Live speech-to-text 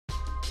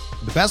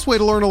The best way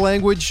to learn a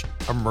language?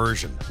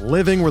 Immersion.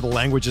 Living where the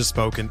language is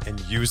spoken and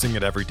using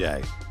it every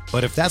day.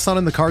 But if that's not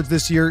in the cards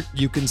this year,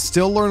 you can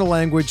still learn a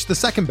language the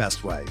second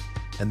best way,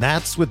 and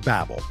that's with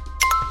Babbel.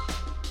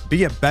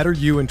 Be a better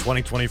you in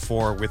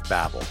 2024 with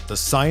Babbel, the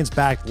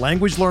science-backed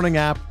language learning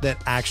app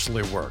that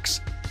actually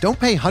works. Don't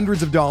pay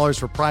hundreds of dollars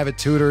for private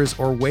tutors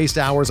or waste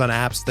hours on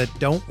apps that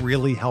don't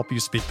really help you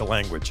speak the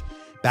language.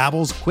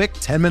 Babbel's quick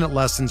 10-minute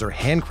lessons are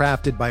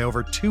handcrafted by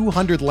over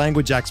 200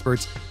 language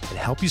experts and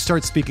help you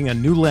start speaking a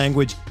new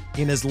language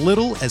in as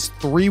little as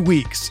 3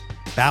 weeks.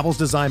 Babbel's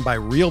designed by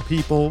real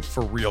people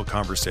for real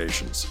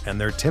conversations,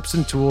 and their tips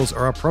and tools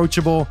are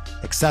approachable,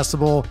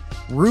 accessible,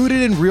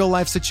 rooted in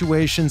real-life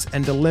situations,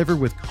 and delivered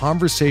with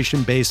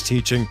conversation-based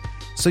teaching,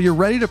 so you're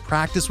ready to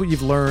practice what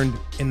you've learned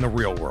in the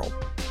real world.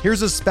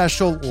 Here's a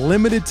special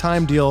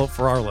limited-time deal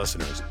for our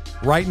listeners.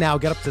 Right now,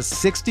 get up to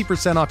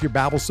 60% off your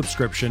Babbel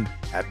subscription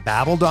at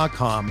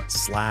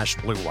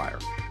babbel.com/Blue Wire.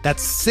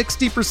 That's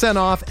 60%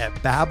 off at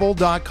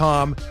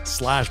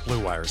babbel.com/Blue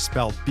Wire,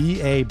 spelled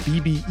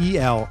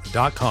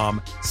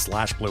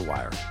BABBEL.com/Blue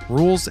Wire.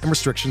 Rules and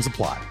restrictions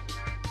apply.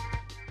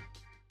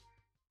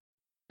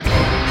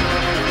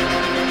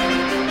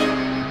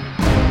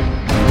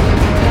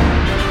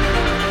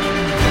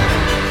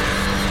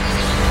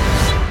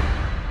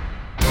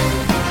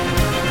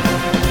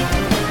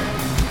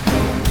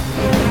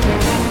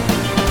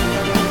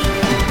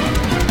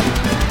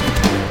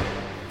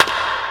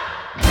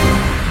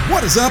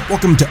 What is up?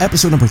 Welcome to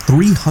episode number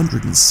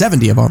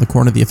 370 of On the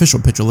Corner, the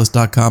official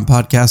PitcherList.com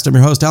podcast. I'm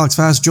your host, Alex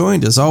Fast,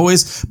 joined as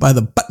always by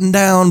the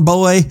button-down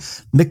boy,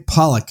 Nick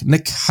Pollock.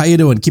 Nick, how you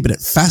doing? Keeping it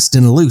fast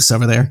and loose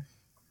over there.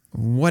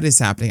 What is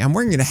happening? I'm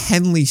wearing a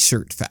Henley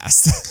shirt,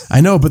 Fast.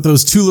 I know, but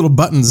those two little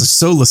buttons are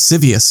so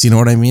lascivious, you know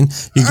what I mean?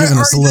 You're giving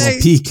us a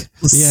little peek.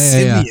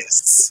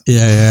 Lascivious.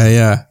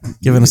 Yeah.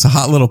 Giving us a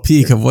hot little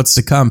peek of what's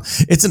to come.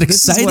 It's an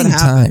exciting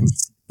time.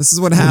 This is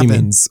what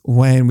happens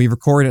when we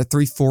record at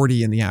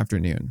 3:40 in the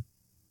afternoon.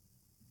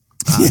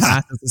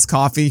 Matt has his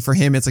coffee. For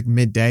him, it's like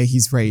midday.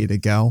 He's ready to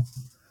go.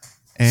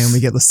 And we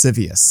get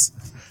lascivious.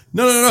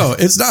 No.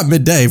 It's not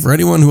midday. For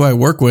anyone who I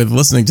work with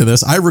listening to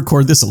this, I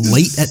record this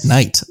late at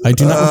night. I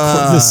do not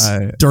record this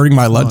during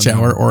my lunch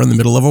hour or in the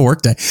middle of a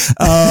workday.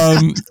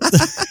 I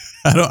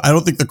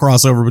don't think the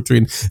crossover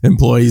between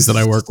employees that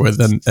I work with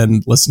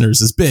and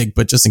listeners is big,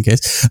 but just in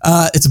case,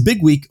 it's a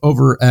big week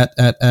over at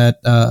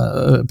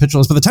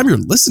PitcherList. By the time you're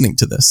listening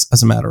to this,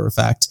 as a matter of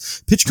fact,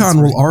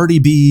 PitchCon will already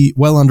be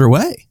well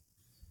underway.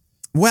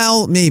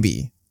 Well,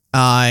 maybe.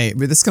 But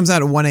this comes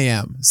out at 1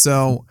 a.m.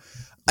 So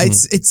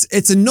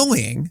it's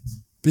annoying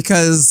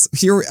because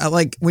here,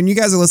 like when you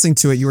guys are listening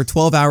to it, you were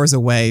 12 hours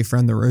away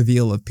from the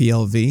reveal of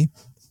PLV.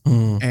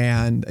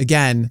 And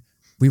again,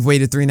 we've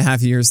waited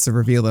 3.5 years to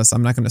reveal this.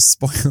 I'm not going to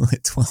spoil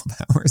it 12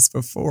 hours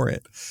before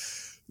it.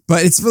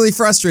 But it's really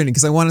frustrating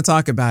because I want to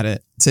talk about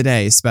it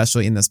today,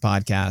 especially in this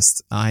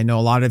podcast. I know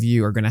a lot of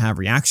you are going to have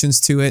reactions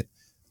to it.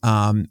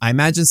 I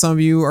imagine some of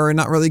you are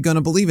not really going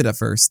to believe it at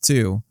first,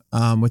 too,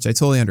 which I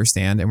totally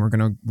understand. And we're going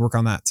to work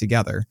on that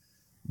together.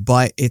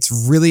 But it's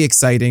really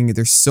exciting.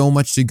 There's so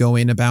much to go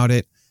in about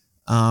it.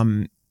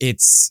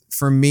 It's,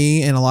 for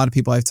me and a lot of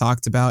people I've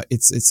talked about,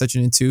 it's such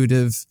an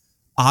intuitive,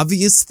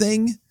 obvious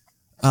thing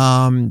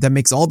that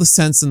makes all the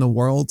sense in the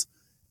world.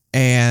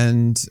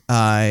 And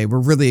we're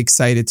really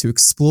excited to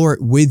explore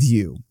it with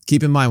you.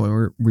 Keep in mind,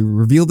 when we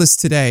reveal this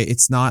today,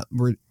 it's not,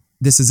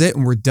 this is it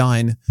and we're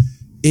done.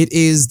 It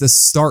is the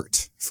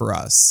start for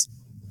us.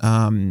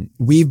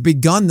 We've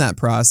begun that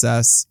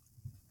process,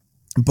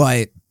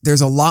 but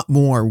there's a lot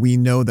more we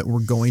know that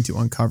we're going to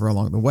uncover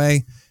along the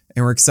way.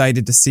 And we're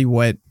excited to see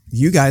what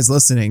you guys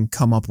listening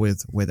come up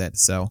with it.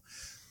 So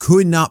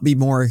could not be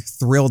more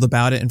thrilled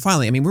about it. And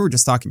finally, I mean, we were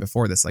just talking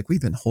before this, like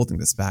we've been holding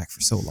this back for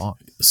so long.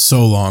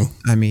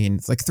 I mean,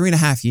 it's like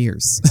 3.5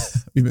 years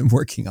we've been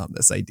working on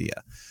this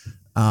idea.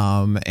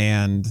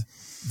 And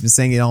been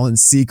saying it all in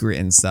secret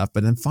and stuff,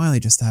 but then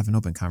finally just to have an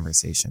open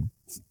conversation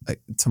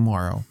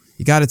tomorrow.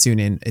 You got to tune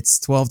in. It's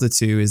 12 to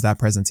 2 is that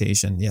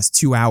presentation. Yes,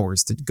 2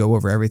 hours to go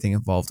over everything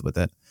involved with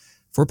it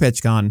for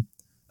PitchCon.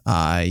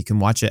 You can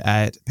watch it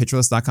at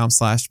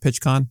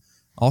PitcherList.com/PitchCon.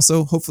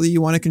 Also, hopefully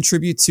you want to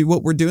contribute to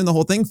what we're doing the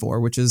whole thing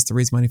for, which is to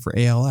raise money for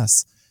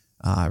ALS.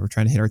 We're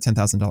trying to hit our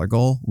 $10,000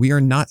 goal. We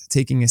are not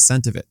taking a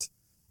cent of it.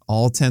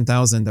 All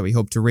 $10,000 that we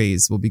hope to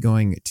raise will be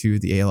going to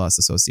the ALS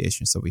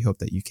Association. So we hope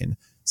that you can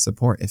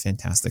support a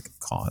fantastic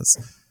cause.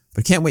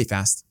 But can't wait,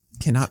 Fast.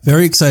 Cannot.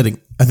 Very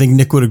exciting. I think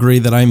Nick would agree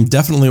that I'm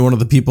definitely one of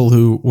the people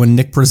who, when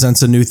Nick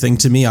presents a new thing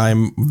to me,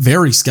 I'm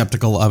very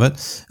skeptical of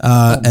it.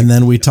 And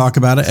then we talk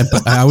about it.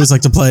 But I always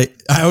like to play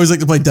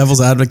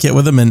devil's advocate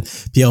with him. And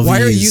PLV.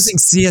 Why are you using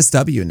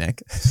CSW,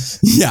 Nick?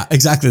 Yeah,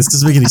 exactly. This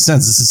doesn't make any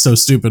sense. This is so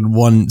stupid.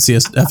 One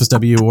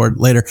FSW award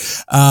later.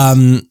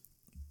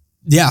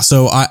 Yeah,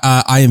 so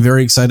I am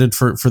very excited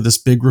for this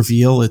big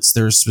reveal.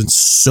 There's been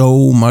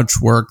so much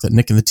work that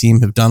Nick and the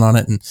team have done on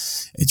it, and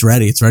it's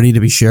ready. It's ready to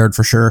be shared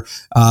for sure.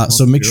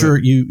 So make sure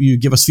you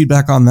give us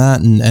feedback on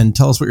that and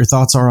tell us what your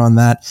thoughts are on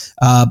that.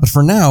 But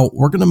for now,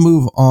 we're going to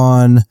move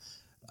on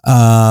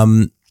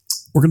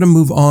we're going to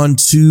move on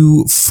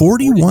to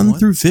 41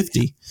 through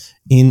 50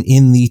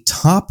 in the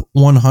top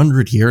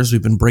 100 here, as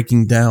we've been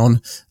breaking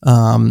down,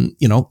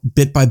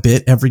 bit by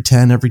bit, every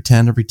 10.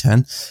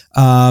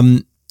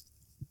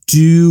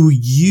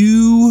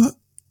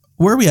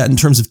 Where are we at in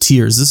terms of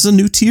tiers? Is this a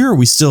new tier, or are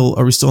we still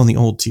in the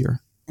old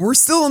tier? We're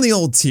still in the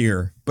old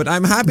tier, but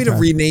I'm happy to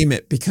rename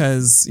it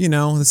because,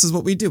 this is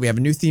what we do. We have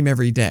a new theme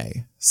every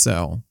day.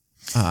 So,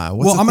 we're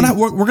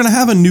going to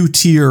have a new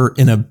tier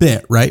in a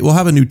bit, right? We'll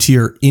have a new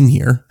tier in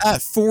here.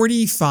 At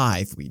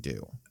 45, we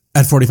do.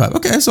 At 45.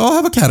 Okay, so I'll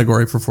have a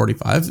category for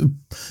 45. I'll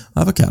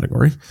have a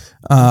category.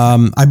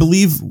 I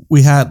believe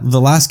we had, the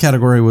last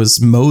category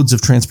was modes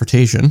of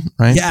transportation,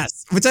 right?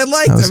 Yes, which I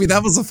liked.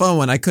 That was a fun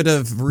one. I could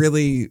have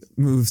really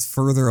moved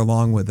further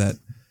along with it.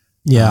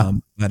 Yeah.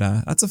 But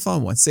that's a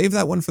fun one. Save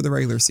that one for the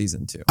regular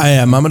season too.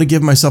 I'm going to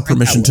give myself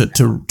permission to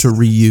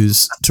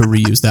reuse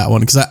that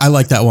one because I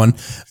like that one.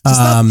 Just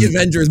not the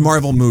Avengers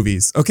Marvel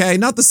movies, okay?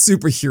 Not the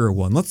superhero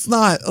one. Let's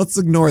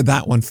ignore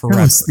that one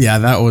forever.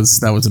 That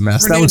was a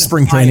mess. That was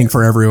spring training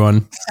for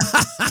everyone.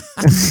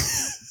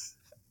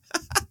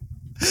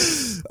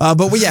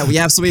 But we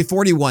have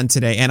 41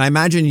 today, and I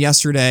imagine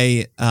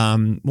yesterday.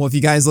 If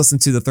you guys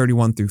listened to the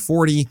 31 through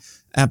 40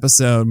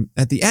 episode,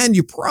 at the end,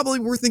 you probably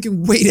were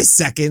thinking, "Wait a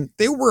second,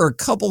 there were a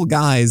couple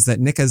guys that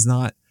Nick has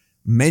not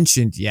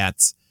mentioned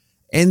yet,"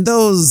 and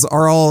those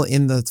are all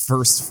in the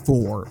first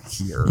 4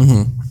 here.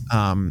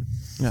 Mm-hmm.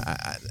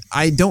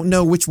 I don't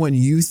know which one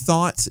you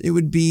thought it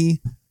would be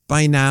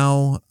by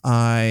now.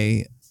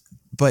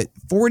 But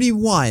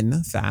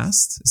 41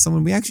 fast,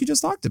 someone we actually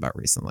just talked about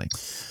recently.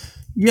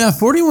 Yeah,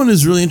 41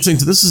 is really interesting.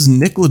 So this is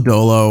Nick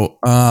Lodolo.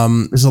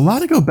 There's a lot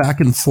to go back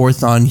and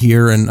forth on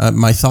here, and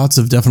my thoughts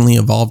have definitely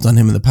evolved on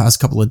him in the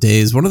past couple of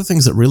days. One of the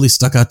things that really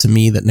stuck out to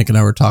me that Nick and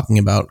I were talking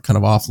about kind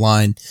of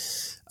offline,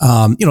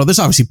 there's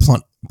obviously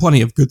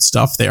plenty of good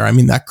stuff there. I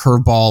mean, that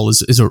curveball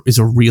is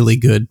a really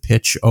good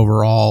pitch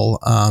overall.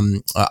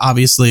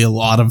 Obviously, a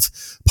lot of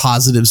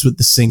positives with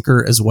the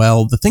sinker as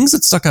well. The things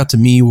that stuck out to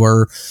me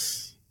were,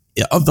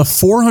 of the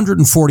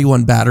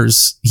 441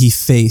 batters he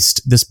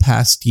faced this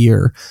past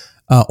year,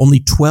 only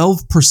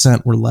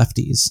 12% were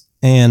lefties.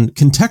 And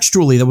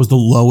contextually, that was the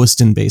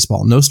lowest in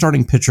baseball. No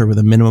starting pitcher with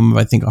a minimum of,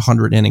 I think,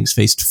 100 innings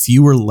faced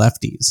fewer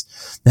lefties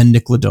than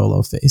Nick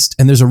Lodolo faced.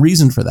 And there's a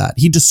reason for that.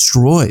 He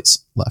destroys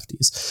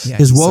lefties. Yeah,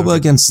 his WOBA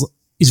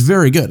he's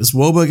very good. His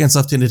WOBA against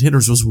left-handed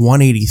hitters was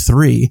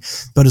 183,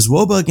 but his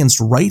WOBA against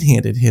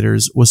right-handed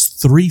hitters was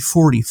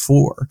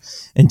 344.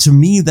 And to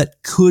me,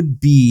 that could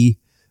be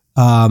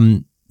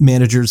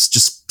managers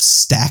just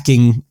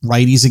stacking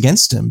righties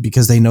against him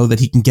because they know that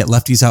he can get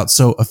lefties out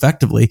so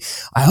effectively.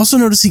 I also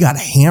noticed he got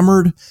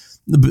hammered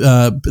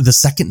the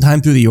second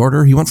time through the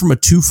order. He went from a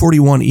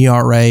 2.41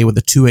 ERA with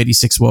a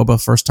 2.86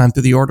 WOBA first time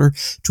through the order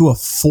to a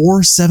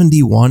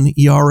 4.71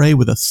 ERA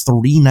with a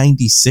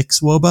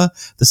 3.96 WOBA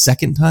the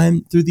second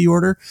time through the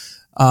order.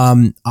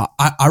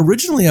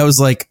 Originally I was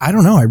like, I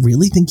don't know. I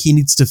really think he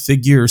needs to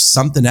figure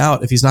something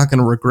out if he's not going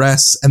to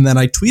regress. And then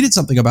I tweeted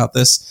something about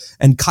this,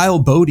 and Kyle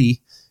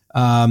Bodie,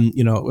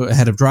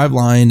 head of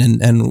Driveline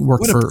and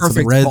worked for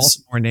the Reds.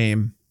 Baltimore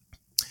name.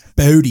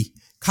 Bodie.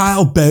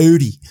 Kyle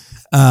Bodie.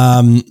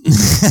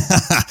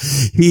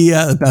 He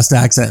best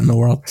accent in the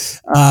world.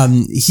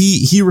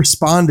 He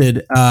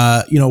responded,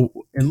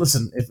 and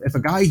listen, if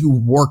a guy who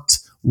worked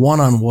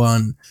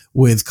one-on-one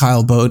with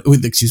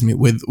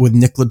with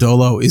Nick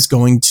Lodolo is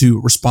going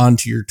to respond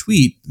to your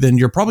tweet, then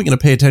you're probably going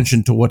to pay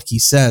attention to what he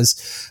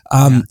says.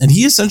 And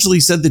he essentially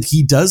said that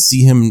he does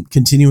see him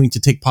continuing to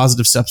take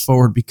positive steps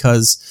forward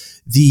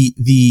because the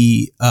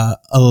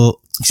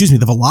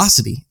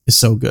velocity is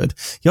so good.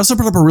 He also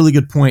brought up a really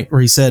good point where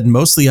he said,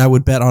 mostly I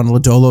would bet on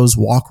Lodolo's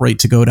walk rate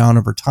to go down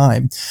over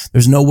time.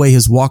 There's no way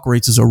his walk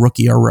rates as a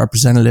rookie are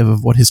representative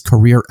of what his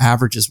career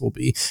averages will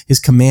be. His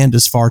command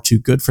is far too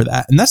good for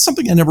that. And that's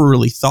something I never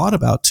really thought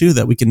about too,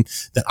 that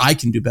I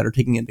can do better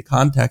taking into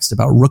context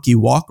about rookie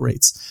walk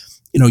rates.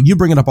 You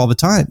bring it up all the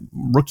time.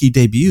 Rookie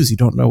debuts, you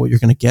don't know what you're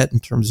going to get in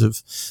terms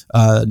of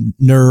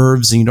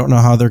nerves, and you don't know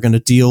how they're going to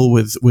deal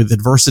with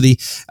adversity.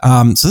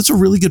 So that's a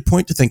really good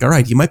point to think, all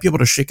right, you might be able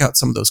to shake out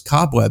some of those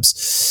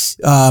cobwebs.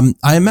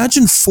 I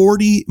imagine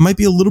 40 might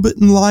be a little bit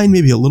in line,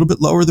 maybe a little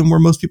bit lower than where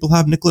most people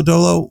have Nick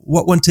Lodolo.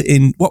 What went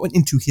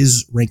into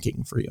his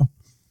ranking for you?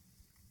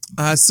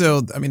 There's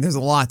a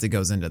lot that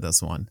goes into this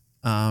one.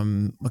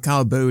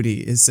 Kyle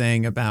Bodie is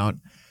saying about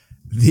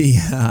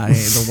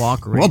the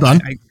walk rate. Well done.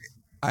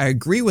 I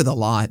agree with a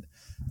lot,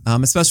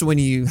 especially when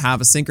you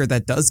have a sinker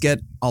that does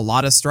get a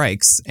lot of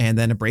strikes and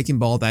then a breaking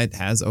ball that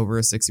has over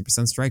a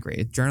 60% strike rate.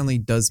 It generally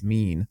does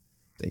mean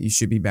that you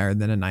should be better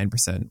than a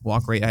 9%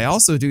 walk rate. I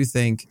also do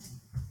think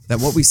that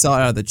what we saw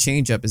out of the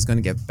changeup is going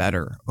to get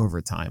better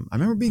over time. I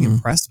remember being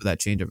impressed with that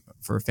changeup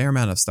for a fair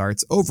amount of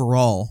starts.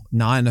 Overall,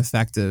 not an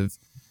effective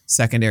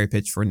secondary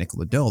pitch for Nick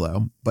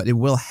Lodolo, but it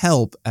will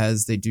help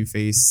as they do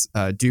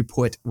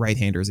put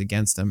right-handers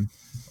against him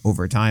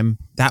over time.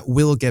 That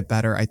will get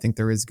better. I think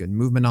there is good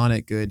movement on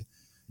it, good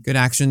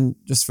action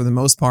just for the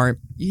most part.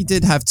 He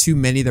did have too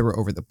many that were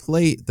over the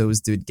plate. Those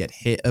did get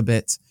hit a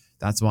bit.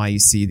 That's why you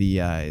see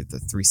the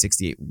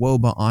 368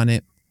 WOBA on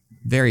it.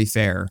 Very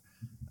fair.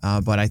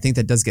 But I think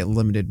that does get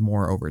limited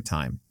more over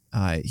time.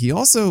 He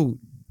also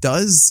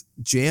does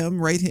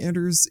jam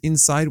right-handers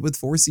inside with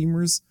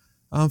four-seamers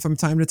from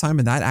time to time.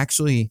 And that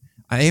actually,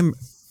 I am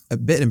a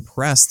bit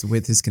impressed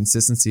with his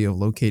consistency of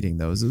locating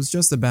those. It was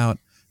just about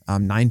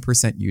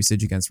 9%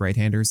 usage against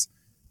right-handers.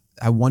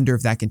 I wonder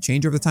if that can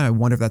change over time. I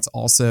wonder if that's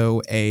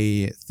also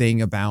a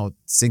thing about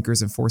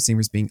sinkers and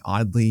four-seamers being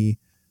oddly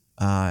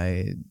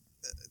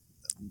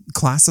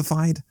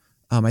classified.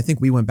 I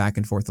think we went back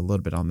and forth a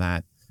little bit on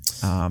that.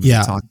 Talking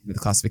about the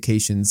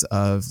classifications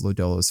of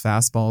Lodolo's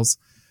fastballs.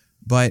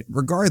 But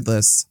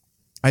regardless,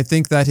 I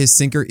think that his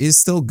sinker is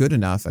still good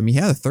enough. I mean,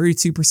 he had a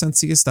 32%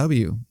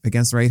 CSW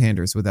against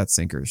right-handers with that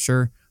sinker.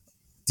 Sure,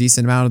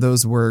 decent amount of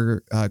those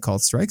were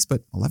called strikes,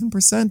 but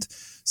 11%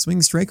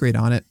 swing strike rate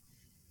on it.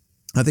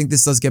 I think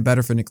this does get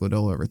better for Nick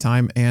Lodolo over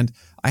time. And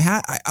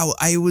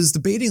I was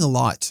debating a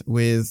lot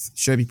with,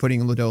 should I be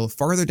putting Lodolo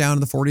farther down in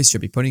the 40s?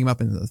 Should I be putting him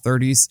up into the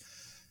 30s?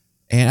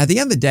 And at the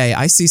end of the day,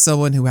 I see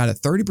someone who had a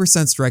 30%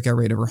 strikeout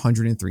rate over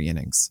 103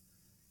 innings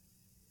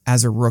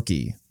as a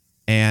rookie.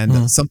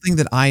 And something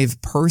that I've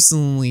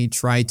personally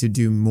tried to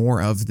do more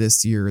of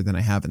this year than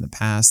I have in the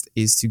past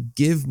is to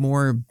give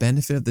more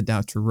benefit of the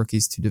doubt to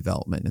rookies to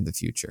development in the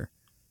future.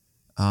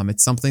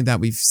 It's something that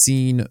we've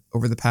seen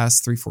over the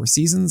past 3-4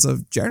 seasons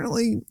of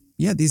generally,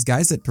 these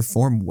guys that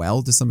perform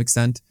well to some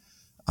extent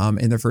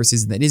in their first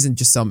season. That isn't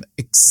just some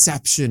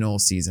exceptional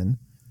season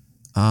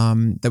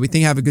that we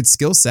think have a good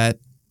skill set.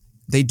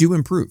 They do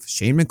improve.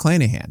 Shane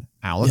McClanahan,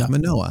 Alek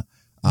Manoah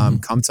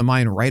come to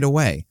mind right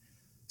away.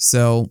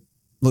 So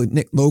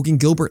Logan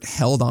Gilbert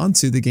held on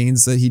to the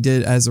gains that he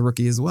did as a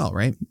rookie as well,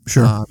 right?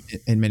 Sure.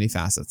 In many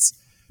facets.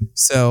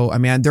 So, I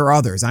mean, there are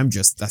others.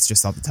 That's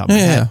just off the top of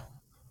my head.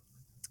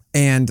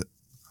 And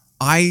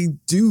I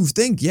do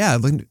think,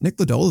 Nick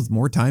Lodolo with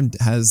more time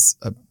has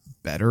a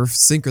better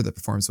sinker that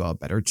performs well,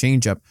 better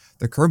changeup.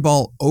 The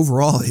curveball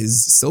overall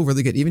is still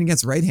really good, even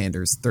against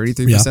right-handers.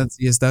 33%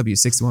 CSW,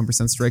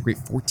 61% strike rate,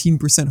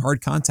 14%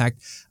 hard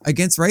contact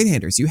against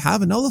right-handers. You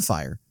have a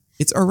nullifier.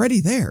 It's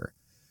already there.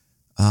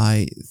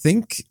 I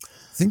think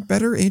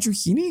better Andrew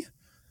Heaney,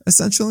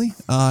 essentially,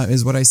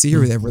 is what I see here.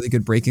 We have really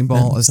good breaking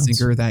ball, a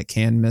sinker that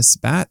can miss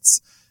bats.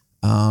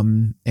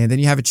 And then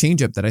you have a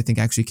changeup that I think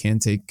actually can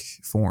take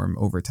form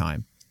over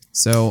time.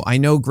 So I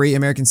know Great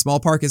American Small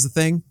Park is a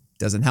thing.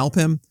 Doesn't help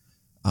him.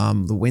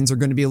 The wins are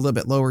going to be a little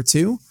bit lower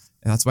too.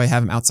 And that's why I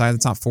have him outside the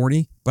top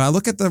 40. But I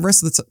look at the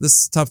rest of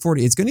this top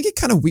 40. It's going to get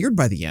kind of weird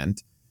by the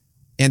end.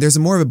 And there's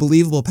more of a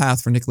believable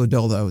path for Nick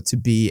Lodolo to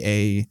be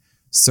a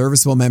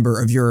serviceable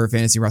member of your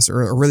fantasy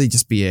roster, or really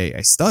just be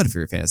a stud for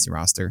your fantasy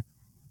roster.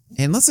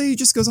 And let's say he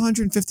just goes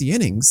 150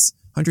 innings,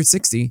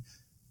 160,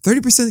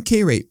 30%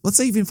 K rate. Let's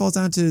say even falls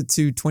down to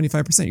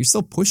 25%. You're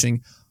still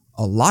pushing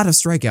a lot of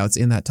strikeouts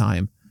in that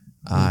time.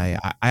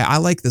 I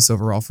like this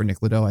overall for Nick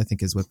Lodolo. I think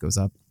his whip goes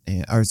up,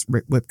 or his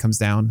whip comes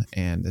down,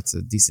 and it's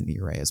a decent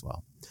ERA as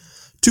well.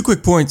 2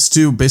 quick points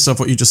too, based off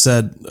what you just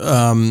said.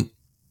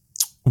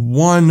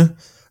 One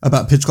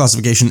about pitch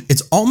classification.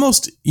 It's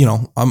almost,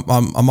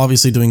 I'm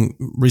obviously doing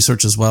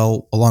research as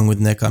well, along with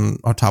Nick on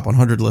our top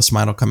 100 list.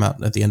 Mine will come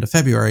out at the end of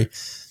February.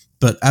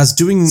 But in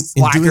doing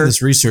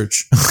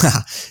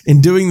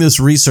this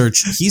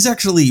research, he's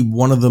actually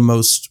one of the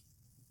most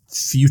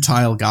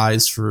futile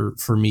guys for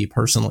me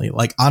personally.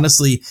 Like,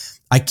 honestly,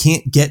 I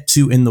can't get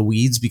too in the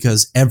weeds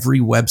because every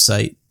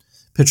website,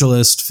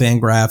 PitcherList,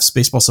 Fangraphs,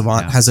 Baseball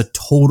Savant, has a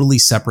totally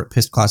separate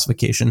pitch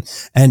classification.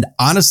 And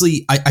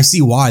honestly, I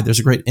see why. There's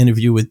a great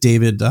interview with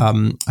David. I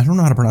don't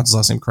know how to pronounce his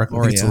last name correctly.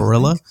 I think it's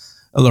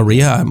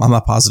Loria. I'm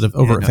not positive.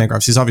 Over at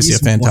Fangraphs. He's obviously a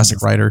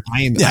fantastic writer.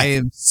 I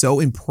am so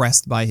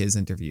impressed by his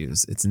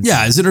interviews. It's insane.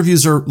 Yeah, his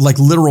interviews are like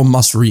literal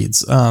must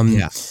reads.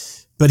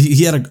 But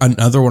he had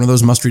another one of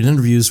those must read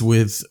interviews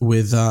with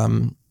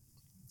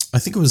I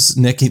think it was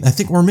Nick.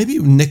 Or maybe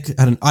Nick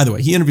had either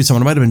way. He interviewed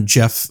someone. It might have been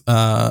Jeff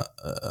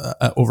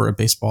over at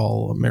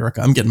Baseball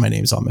America. I'm getting my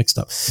names all mixed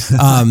up.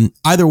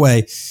 Either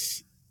way,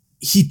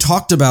 he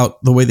talked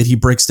about the way that he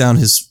breaks down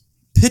his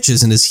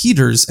pitches and his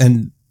heaters,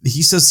 and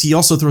he says he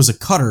also throws a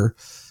cutter,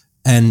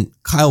 and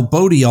Kyle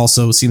Bodie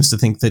also seems to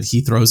think that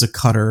he throws a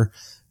cutter.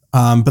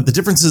 But the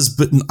difference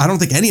is, I don't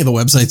think any of the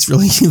websites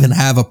really even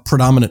have a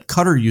predominant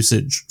cutter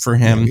usage for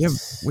him. Yeah,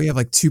 we have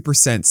like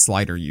 2%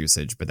 slider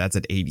usage, but that's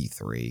at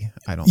 83.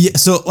 I don't. Yeah.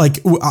 So like,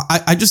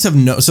 I just have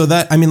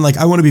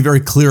I want to be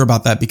very clear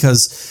about that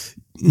because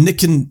Nick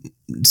can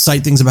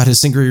cite things about his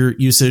sinker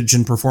usage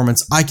and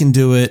performance. I can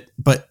do it.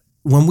 But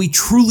when we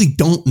truly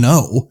don't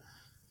know,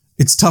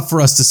 it's tough for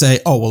us to say,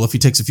 oh, well, if he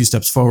takes a few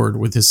steps forward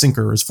with his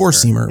sinker or his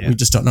four-seamer, we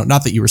just don't know.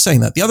 Not that you were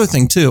saying that. The other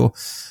thing too,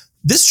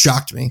 this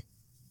shocked me.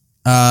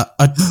 A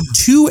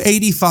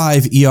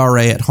 2.85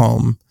 ERA at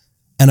home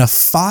and a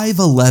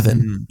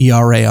 5.11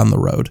 ERA on the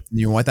road.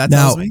 You know what that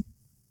tells me?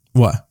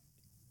 What?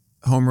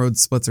 Home road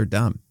splits are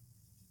dumb.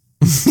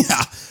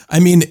 Yeah. I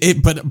mean,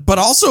 but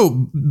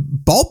also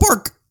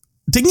ballpark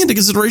taking into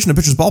consideration a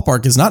pitcher's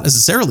ballpark is not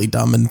necessarily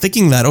dumb, and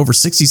thinking that over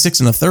 66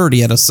 and a third he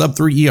had a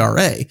sub-3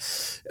 ERA,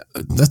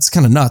 that's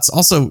kind of nuts.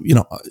 Also,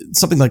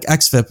 something like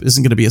xFIP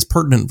isn't going to be as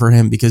pertinent for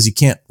him because you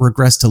can't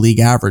regress to league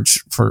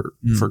average for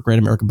Great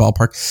American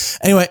Ballpark.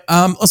 Anyway,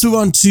 let's move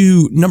on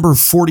to number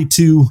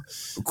 42.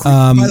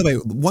 By the way,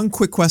 one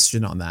quick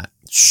question on that.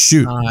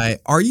 Shoot.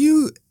 Are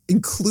you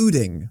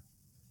including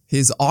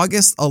his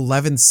August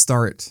 11th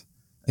start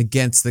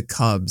against the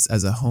Cubs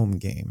as a home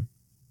game?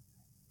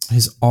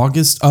 His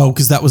August? Oh,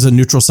 because that was a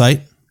neutral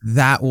site?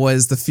 That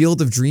was the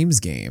Field of Dreams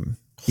game,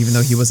 even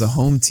though he was a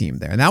home team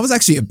there. And that was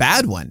actually a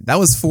bad one. That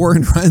was 4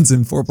 earned runs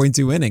in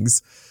 4.2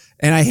 innings.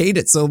 And I hate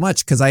it so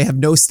much because I have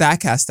no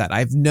StatCast stat. I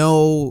have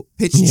no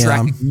pitch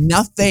tracking,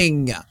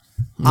 nothing. Yeah.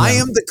 I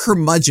am the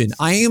curmudgeon.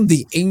 I am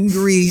the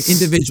angry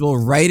individual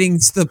writing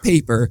to the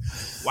paper,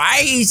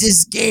 why is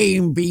this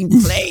game being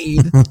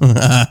played?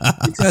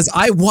 Because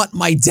I want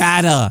my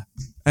data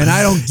and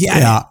I don't get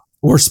it.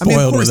 We're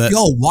spoiled with it. We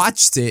all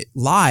watched it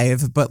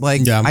live, but I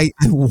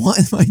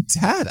want my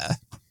data.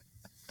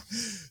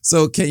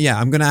 So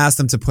I'm going to ask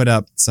them to put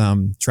up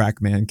some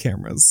TrackMan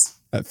cameras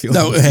at Field.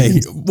 No,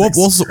 hey,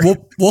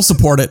 we'll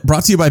support it.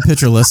 Brought to you by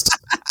Pitcher List.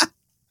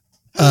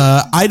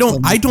 I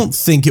don't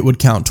think it would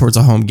count towards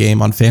a home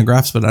game on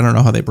Fangraphs, but I don't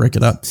know how they break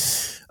it up.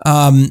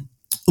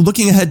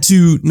 Looking ahead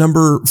to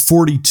number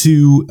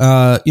 42,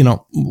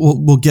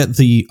 we'll get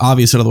the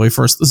obvious out of the way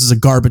first. This is a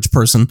garbage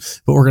person,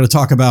 but we're going to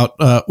talk about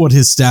what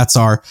his stats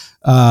are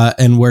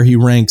and where he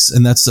ranks,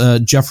 and that's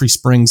Jeffrey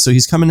Springs. So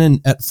he's coming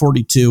in at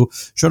 42,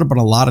 showed up on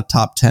a lot of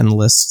top 10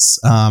 lists,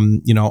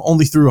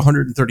 only threw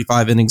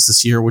 135 innings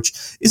this year,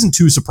 which isn't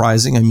too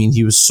surprising. I mean,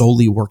 he was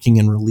solely working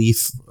in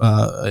relief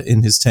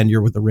in his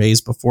tenure with the Rays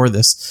before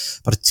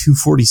this, but a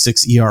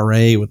 2.46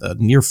 ERA with a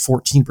near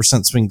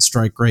 14% swing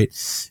strike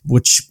rate,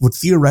 which would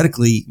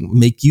theoretically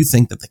make you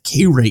think that the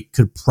K rate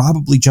could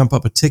probably jump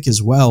up a tick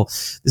as well.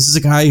 This is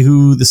a guy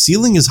who the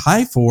ceiling is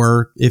high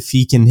for if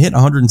he can hit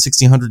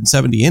 160,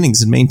 170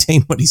 innings and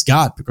maintain what he's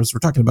got, because we're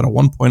talking about a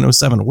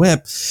 1.07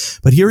 whip.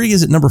 But here he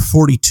is at number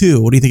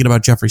 42. What are you thinking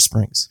about Jeffrey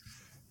Springs?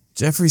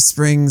 Jeffrey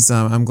Springs,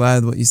 I'm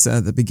glad what you said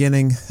at the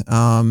beginning.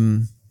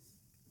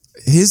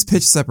 His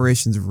pitch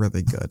separation is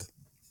really good.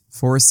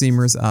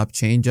 4-seamers up,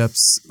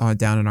 changeups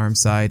down in arm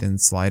side,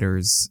 and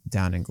sliders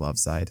down in glove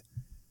side.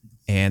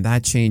 And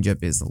that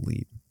changeup is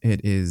elite.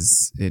 It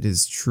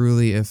is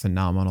truly a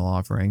phenomenal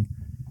offering.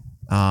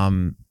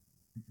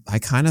 I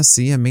kind of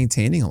see him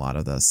maintaining a lot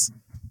of this.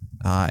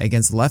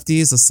 Against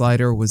lefties, the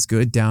slider was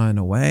good down and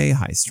away,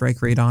 high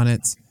strike rate on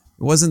it.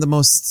 It wasn't the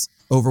most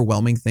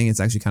overwhelming thing. It's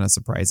actually kind of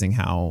surprising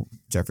how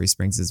Jeffrey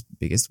Springs'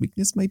 biggest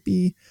weakness might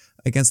be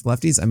against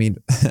lefties. I mean,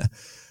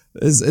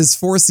 is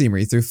 4-seamer.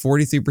 He threw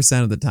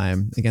 43% of the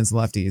time against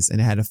lefties,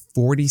 and it had a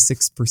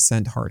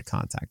 46% hard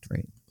contact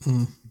rate.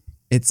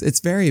 It's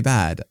very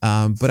bad.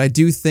 But I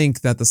do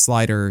think that the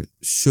slider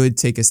should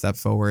take a step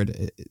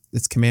forward.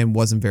 Its command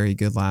wasn't very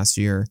good last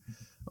year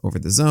over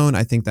the zone.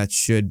 I think that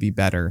should be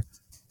better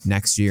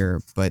next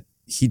year, but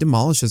he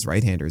demolishes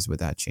right-handers with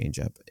that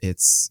changeup.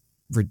 It's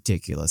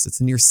ridiculous. It's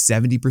a near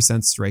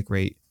 70% strike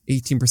rate,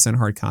 18%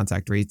 hard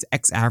contact rate.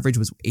 X average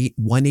was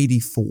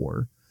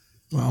 184.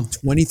 Wow.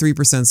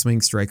 23%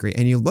 swing strike rate.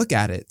 And you look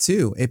at it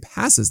too, it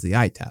passes the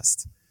eye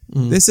test.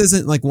 This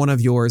isn't like one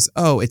of yours,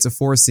 it's a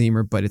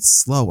 4-seamer, but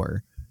it's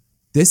slower.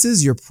 This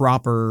is your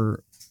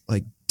proper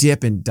like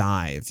dip and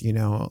dive,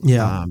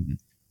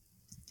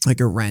 like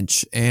a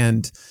wrench.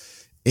 And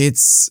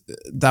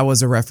that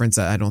was a reference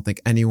that I don't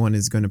think anyone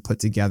is going to put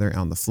together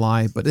on the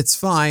fly, but it's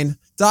fine.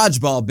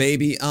 Dodgeball,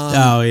 baby.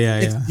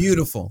 It's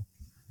beautiful.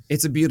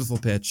 It's a beautiful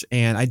pitch.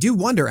 And I do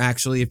wonder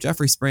actually if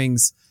Jeffrey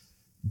Springs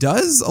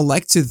does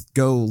elect to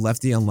go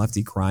lefty on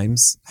lefty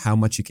crimes, how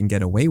much you can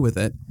get away with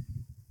it.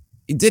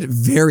 He did it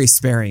very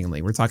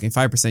sparingly. We're talking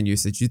 5%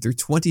 usage. He threw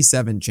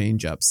 27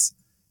 changeups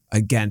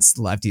against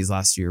lefties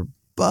last year,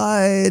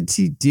 but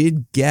he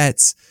did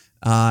get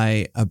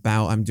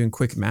I'm doing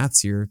quick maths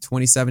here.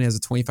 27 has a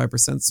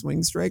 25%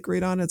 swing strike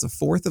rate on it. It's a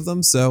fourth of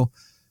them. So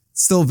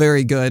still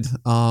very good.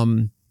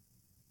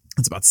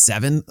 It's about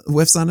 7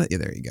 whiffs on it. Yeah,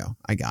 there you go.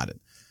 I got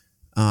it.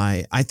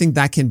 I think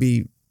that can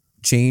be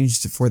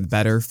changed for the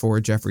better for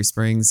Jeffrey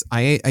Springs.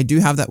 I do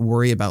have that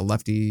worry about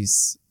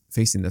lefties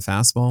facing the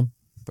fastball,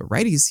 but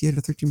righties, he had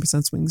a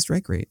 13% swing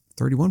strike rate,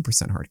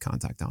 31% hard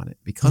contact on it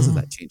because of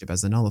that changeup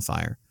as a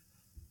nullifier.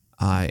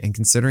 And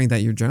considering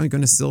that you're generally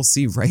going to still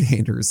see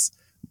right-handers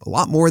a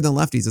lot more than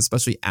lefties,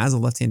 especially as a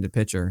left-handed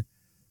pitcher,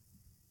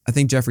 I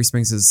think Jeffrey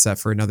Springs is set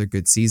for another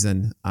good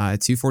season.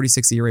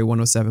 2.46 ERA,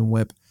 107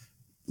 whip,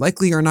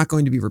 likely are not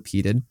going to be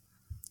repeated.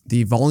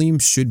 The volume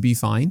should be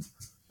fine.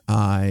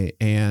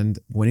 And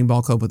winning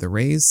ball club with the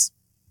Rays,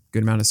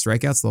 good amount of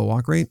strikeouts, low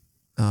walk rate.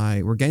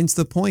 We're getting to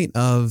the point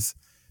of,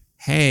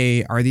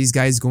 hey, are these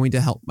guys going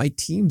to help my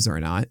teams or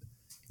not?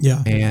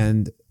 Yeah.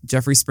 And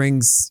Jeffrey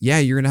Springs,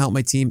 you're going to help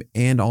my team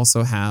and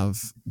also have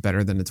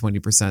better than a 20%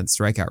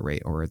 strikeout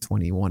rate or a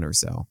 21 or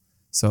so.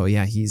 So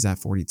he's at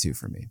 42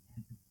 for me.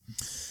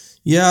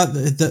 Yeah,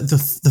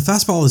 the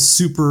fastball is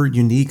super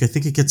unique. I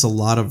think it gets a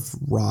lot of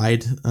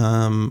ride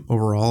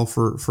overall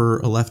for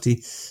a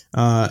lefty.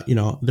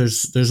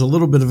 There's a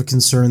little bit of a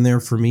concern there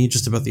for me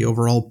just about the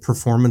overall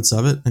performance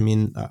of it. I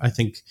mean, I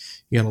think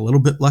you got a little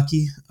bit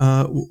lucky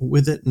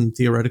with it, and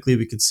theoretically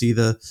we could see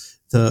the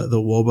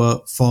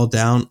WOBA fall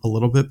down a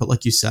little bit. But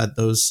like you said,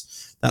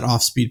 that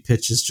off speed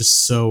pitch is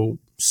just so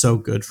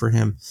good for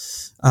him.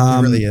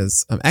 It really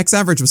is. X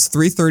average was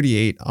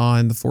 338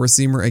 on the four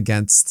seamer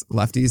against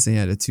lefties, and he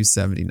had a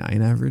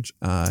 279 average.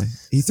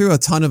 He threw a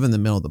ton of in the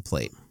middle of the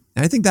plate,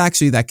 and I think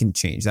that can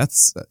change.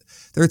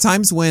 There are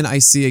times when I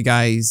see a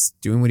guy's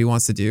doing what he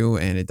wants to do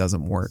and it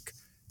doesn't work,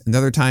 and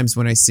other times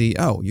when I see,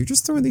 oh, you're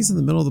just throwing these in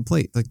the middle of the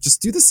plate. Like, just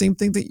do the same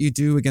thing that you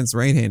do against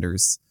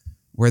right-handers,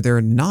 where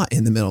they're not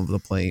in the middle of the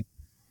plate,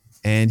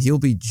 and he'll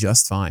be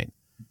just fine.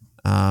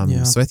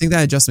 So I think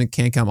that adjustment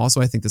can come.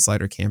 Also, I think the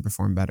slider can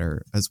perform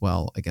better as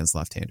well against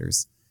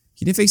left-handers.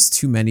 He didn't face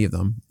too many of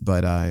them,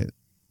 but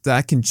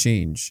that can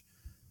change.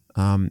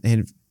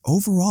 And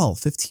overall,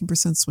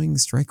 15% swing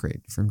strike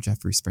rate from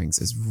Jeffrey Springs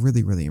is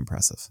really, really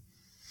impressive.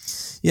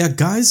 Yeah,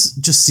 guys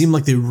just seem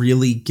like they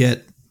really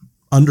get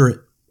under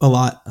it a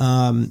lot.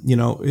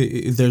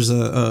 There's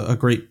a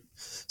great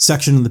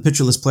section in the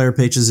Pitcher List player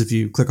pages. If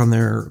you click on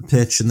their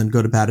pitch and then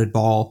go to batted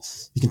ball,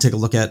 you can take a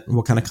look at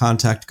what kind of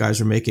contact guys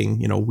are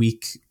making,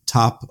 weak,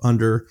 top,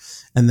 under,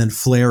 and then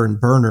flare and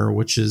burner,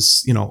 which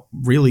is,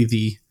 really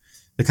the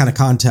kind of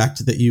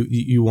contact that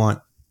you want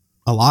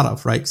a lot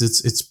of, right? Because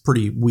it's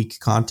pretty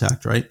weak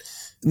contact, right?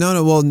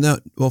 No.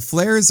 Well,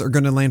 flares are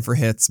going to land for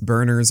hits.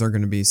 Burners are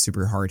going to be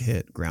super hard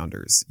hit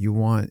grounders. You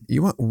want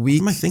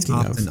weak,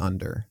 top, and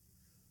under.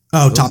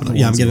 Oh, top.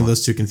 Yeah, I'm getting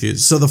those two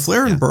confused. So the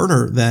flare and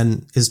burner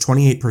then is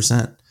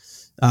 28%,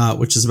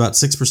 which is about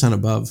 6%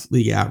 above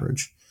league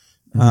average.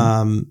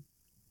 Mm-hmm.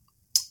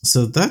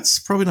 So that's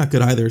probably not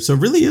good either. So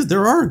it really is.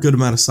 There are a good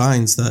amount of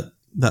signs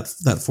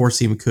that four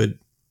seam could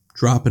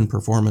drop in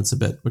performance a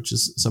bit, which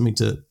is something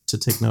to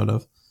take note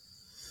of.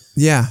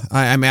 Yeah,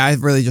 I mean, I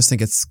really just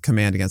think it's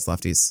command against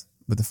lefties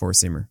with the four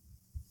seamer,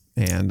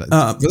 and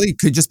really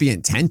could just be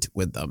intent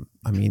with them.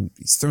 I mean,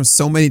 he's thrown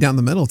so many down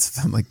the middle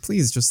to them. Like,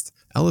 please just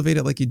elevate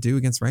it like you do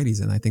against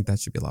righties, and I think that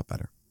should be a lot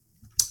better.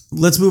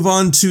 Let's move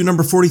on to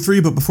number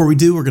 43, but before we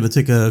do, we're going to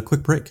take a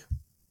quick break.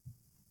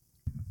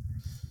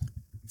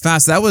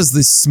 Fast, that was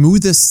the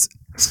smoothest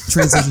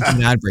transition to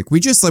Mad Break.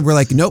 We're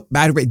like, nope,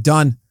 Mad Break,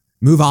 done,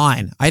 move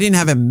on. I didn't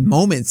have a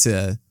moment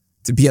to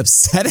be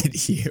upset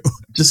at you.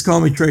 Just call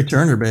me Trey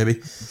Turner,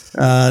 baby.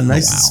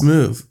 Nice and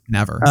smooth.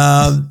 Never.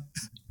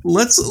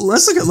 Let's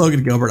look at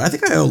Logan Gilbert. I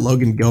think I owe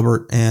Logan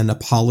Gilbert an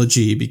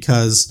apology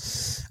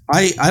because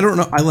I don't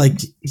know.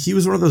 He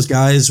was one of those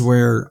guys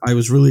where I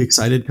was really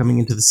excited coming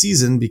into the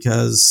season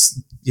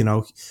because,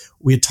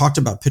 we had talked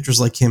about pitchers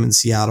like him in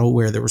Seattle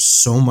where there was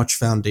so much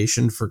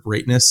foundation for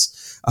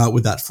greatness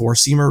with that four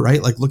seamer,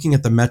 right? Like looking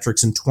at the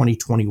metrics in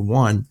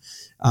 2021,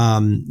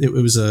 it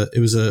was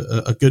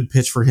a good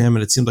pitch for him,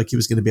 and it seemed like he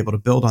was going to be able to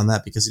build on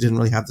that because he didn't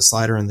really have the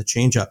slider and the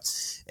changeup.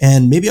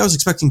 And maybe I was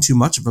expecting too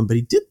much of him, but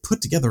he did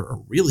put together a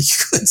really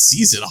good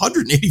season.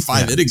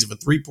 185 innings of a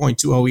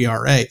 3.20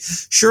 ERA.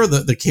 Sure,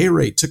 the K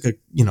rate took a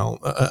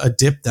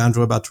dip down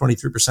to about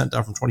 23%,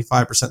 down from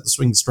 25%. The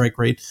swing strike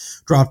rate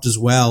dropped as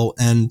well.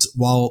 And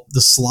while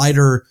the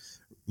slider,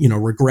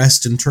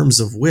 regressed in terms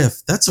of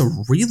whiff, that's a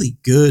really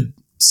good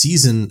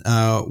season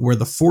where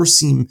the four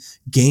seam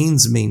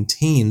gains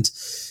maintained.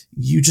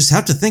 You just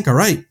have to think, all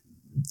right,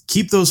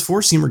 keep those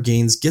four seamer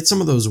gains, get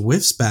some of those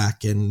whiffs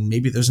back, and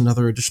maybe there's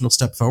another additional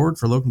step forward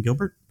for Logan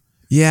Gilbert.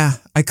 Yeah,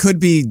 I could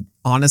be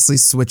honestly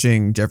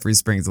switching Jeffrey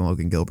Springs and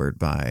Logan Gilbert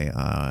by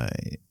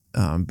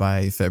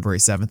February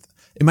 7th.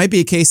 It might be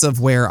a case of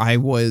where I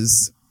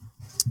was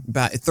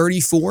about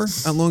 34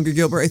 on Logan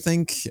Gilbert, I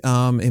think,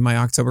 in my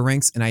October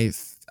ranks, and I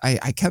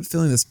kept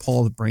feeling this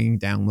pull of bringing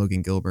down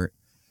Logan Gilbert.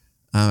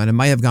 And it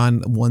might have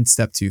gone one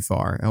step too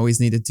far. I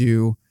always need to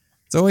do,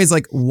 it's always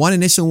like one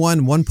initial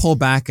one pull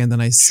back, and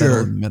then I settle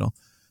in the middle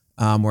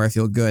where I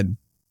feel good.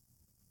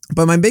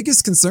 But my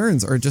biggest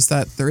concerns are just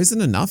that there isn't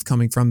enough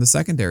coming from the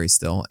secondary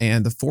still,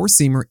 and the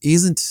four-seamer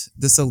isn't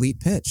this elite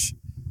pitch.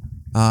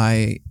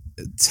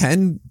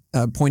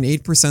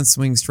 10.8%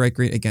 swing strike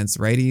rate against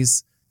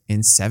righties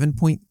and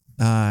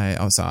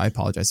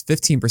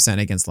 15%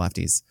 against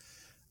lefties,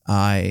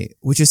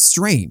 which is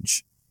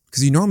strange.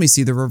 Because you normally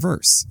see the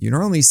reverse. You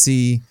normally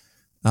see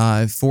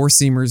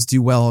four-seamers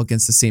do well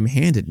against the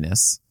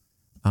same-handedness,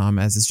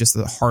 as it's just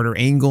a harder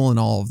angle and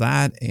all of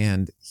that.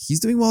 And he's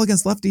doing well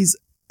against lefties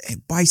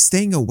by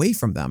staying away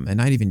from them and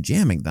not even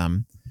jamming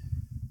them.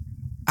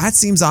 That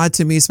seems odd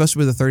to me,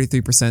 especially with a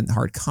 33%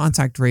 hard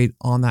contact rate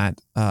on that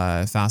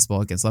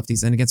fastball against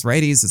lefties. And against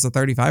righties, it's a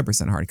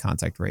 35% hard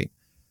contact rate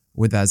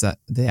with the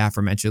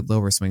aforementioned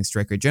lower swing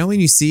strike rate. Generally,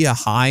 when you see a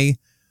high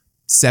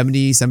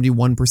 70,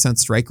 71%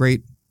 strike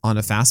rate on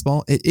a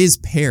fastball, it is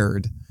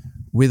paired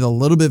with a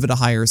little bit of a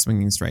higher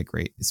swinging strike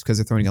rate. It's because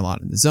they're throwing a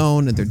lot in the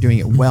zone and they're doing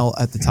it well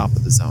at the top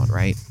of the zone,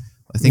 right?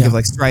 I think of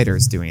like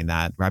Strider's doing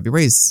that. Robbie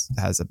Reyes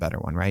has a better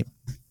one, right?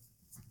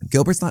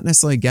 Gilbert's not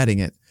necessarily getting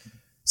it.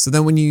 So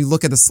then when you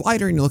look at the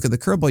slider and you look at the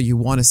curveball, you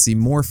want to see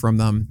more from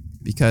them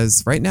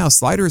because right now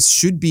sliders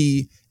should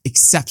be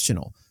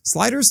exceptional.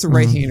 Sliders to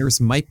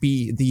right-handers might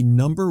be the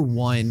number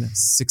one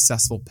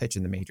successful pitch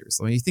in the majors.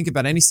 When you think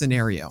about any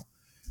scenario,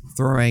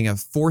 throwing a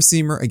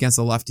four-seamer against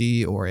a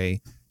lefty or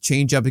a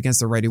changeup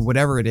against a righty,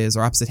 whatever it is,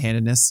 or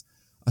opposite-handedness,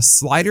 a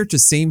slider to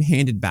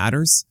same-handed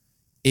batters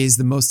is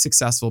the most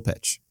successful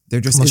pitch.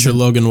 They're just unless you're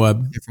Logan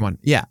Webb. Different one.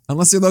 Yeah,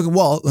 unless you're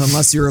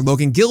unless you're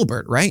Logan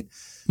Gilbert, right?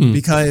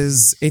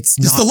 Because it's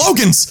not the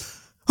Logans.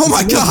 Oh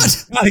my God.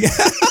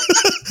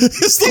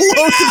 It's the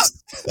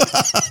Logans.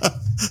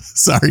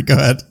 Sorry, go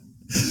ahead.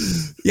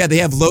 Yeah, they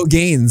have low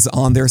gains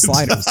on their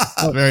sliders.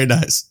 Very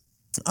nice.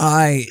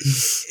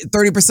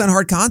 30%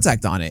 hard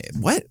contact on it.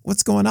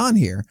 What's going on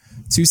here?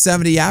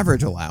 270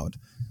 average allowed.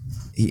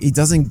 He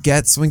doesn't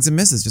get swings and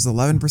misses, just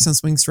 11%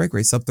 swing strike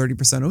rate, sub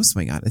 30% O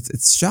swing on it.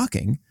 It's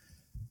shocking.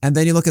 And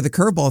then you look at the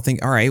curveball and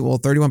think, all right, well,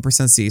 31%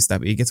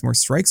 CSW. He gets more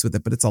strikes with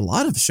it, but it's a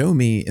lot of show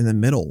me in the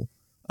middle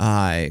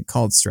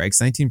called strikes,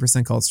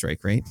 19% called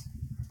strike rate,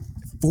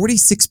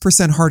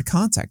 46% hard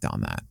contact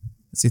on that.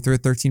 He threw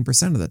it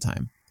 13% of the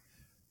time.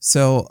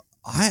 So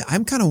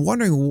I'm kind of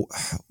wondering,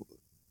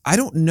 I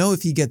don't know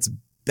if he gets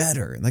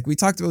better. Like we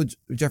talked about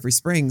Jeffrey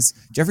Springs.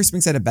 Jeffrey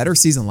Springs had a better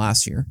season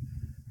last year.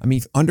 I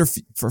mean,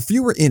 for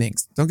fewer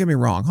innings, don't get me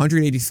wrong,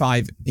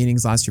 185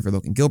 innings last year for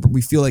Logan Gilbert.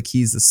 We feel like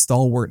he's the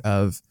stalwart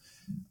of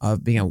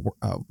being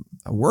a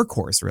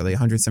workhorse, really.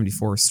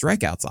 174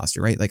 strikeouts last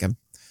year, right? Like,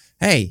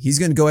 hey, he's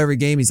going to go every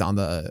game. He's on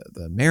the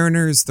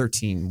Mariners,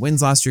 13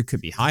 wins last year, could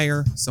be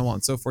higher, so on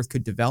and so forth,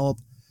 could develop.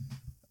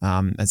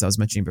 As I was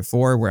mentioning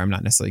before, where I'm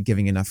not necessarily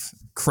giving enough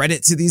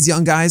credit to these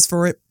young guys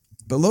for it.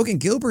 But Logan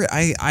Gilbert,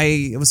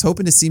 I was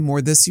hoping to see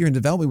more this year in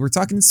development. We were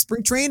talking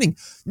spring training,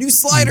 new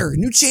slider,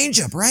 new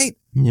changeup, right?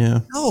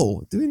 Yeah.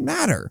 No, it didn't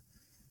matter.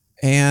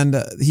 And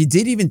he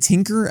did even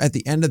tinker at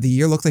the end of the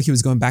year. Looked like he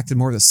was going back to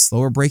more of the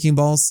slower breaking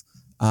balls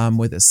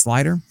with his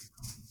slider,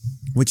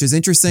 which is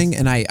interesting.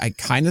 And I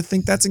kind of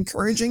think that's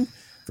encouraging.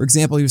 For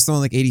example, he was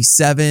throwing like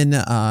 87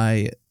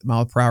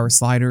 mile per hour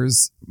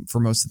sliders for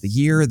most of the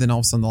year. Then all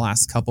of a sudden the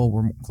last couple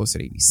were closer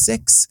to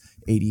 86,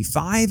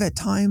 85 at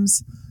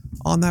times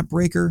on that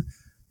breaker.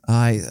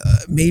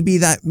 Maybe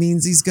that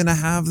means he's going to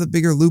have the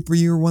bigger looper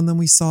year one than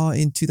we saw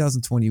in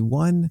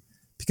 2021,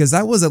 because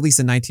that was at least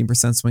a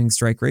 19% swing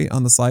strike rate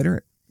on the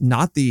slider,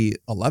 not the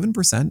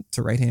 11%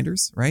 to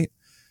right-handers, right?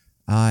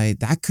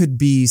 That could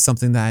be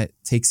something that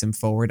takes him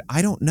forward.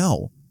 I don't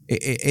know.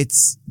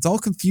 It's all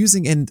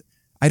confusing, and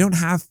I don't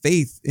have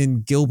faith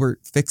in Gilbert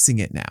fixing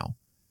it now.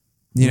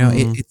 You know,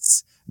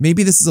 it's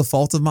maybe this is a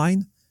fault of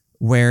mine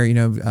where,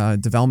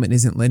 development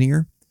isn't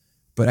linear,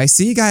 but I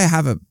see a guy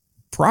have a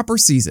proper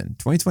season,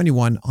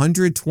 2021,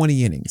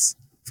 120 innings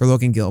for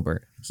Logan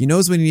Gilbert. He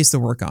knows what he needs to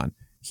work on.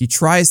 He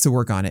tries to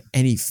work on it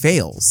and he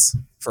fails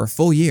for a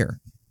full year,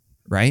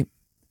 right?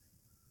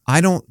 I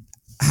don't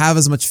have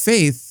as much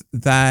faith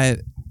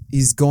that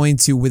he's going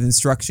to, with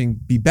instruction,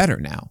 be better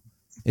now.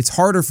 It's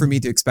harder for me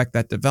to expect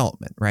that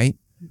development, right?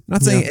 I'm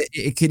not saying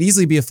it could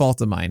easily be a fault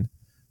of mine,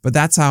 but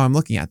that's how I'm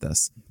looking at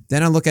this.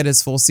 Then I look at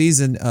his full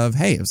season of,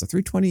 hey, it was a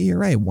 3.20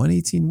 ERA,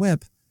 118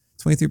 WHIP,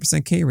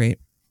 23% K rate.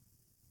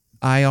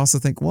 I also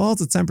think, well,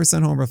 it's a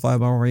 10% home run fly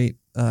ball rate,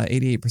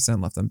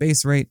 88% left on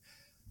base rate.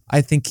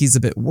 I think he's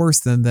a bit worse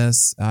than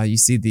this. You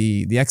see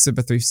the xFIP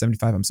at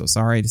 375. I'm so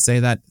sorry to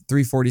say that.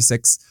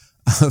 346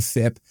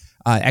 FIP,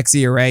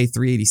 xERA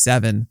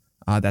 387.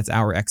 That's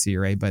our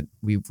xERA, but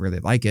we really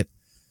like it.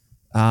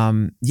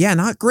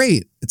 Not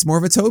great. It's more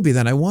of a Toby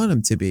than I want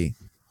him to be.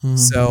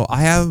 So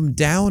I have him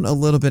down a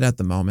little bit at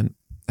the moment.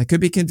 I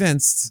could be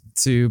convinced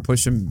to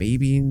push him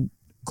maybe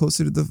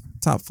closer to the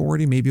top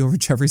 40, maybe over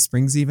Jeffrey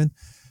Springs even.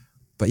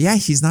 But yeah,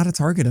 he's not a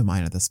target of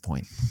mine at this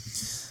point.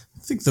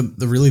 I think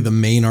the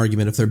main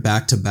argument, if they're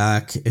back to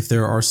back, if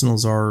their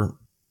arsenals are,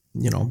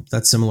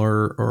 that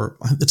similar, or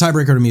the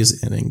tiebreaker to me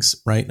is innings,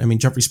 right? I mean,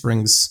 Jeffrey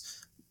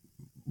Springs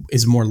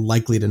is more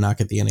likely to not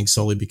get the innings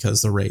solely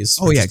because the Rays.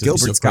 Oh yeah,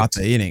 Gilbert's got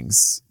the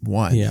innings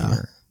one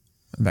here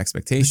of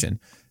expectation.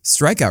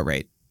 Strikeout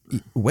rate,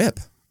 WHIP.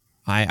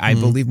 I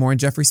believe more in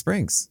Jeffrey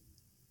Springs.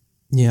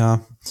 Yeah.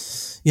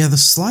 Yeah, the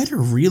slider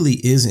really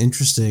is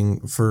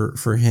interesting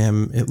for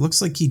him. It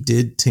looks like he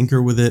did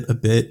tinker with it a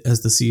bit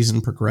as the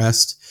season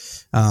progressed.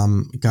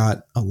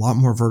 Got a lot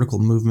more vertical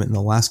movement in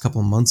the last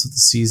couple of months of the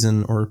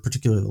season, or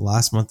particularly the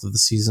last month of the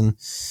season.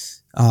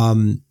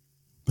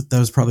 But that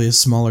was probably a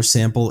smaller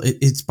sample.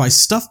 It's by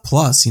Stuff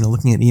Plus,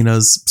 looking at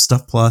Eno's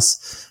Stuff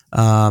Plus.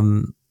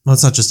 Well,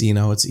 it's not just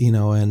Eno, it's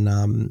Eno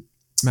and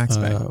Max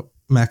Bay.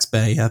 Max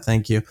Bay, yeah,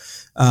 thank you.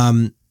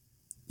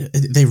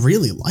 They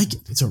really like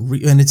it.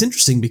 And it's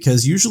interesting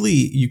because usually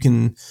you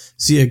can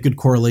see a good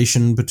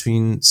correlation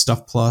between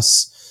Stuff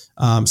Plus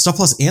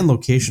and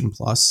Location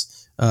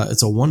Plus.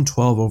 It's a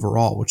 112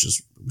 overall, which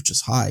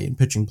is high in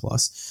Pitching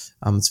Plus.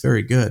 It's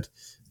very good.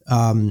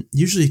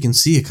 Usually you can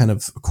see a kind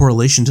of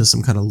correlation to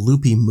some kind of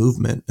loopy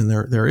movement, and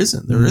there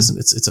isn't.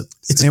 It's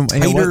a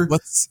tighter.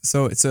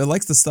 So it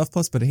likes the Stuff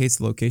Plus, but it hates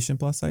the Location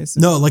Plus, I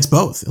assume? No, it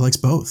likes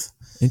both.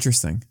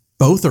 Interesting.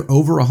 Both are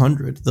over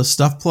 100. The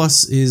stuff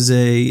plus is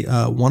a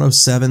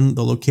 107.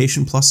 The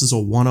location plus is a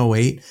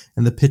 108,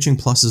 and the pitching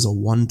plus is a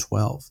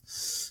 112.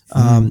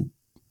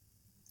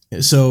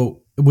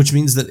 So, which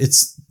means that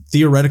it's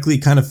theoretically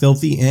kind of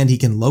filthy, and he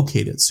can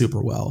locate it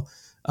super well.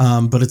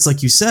 But it's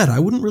like you said, I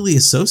wouldn't really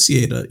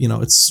associate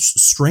it's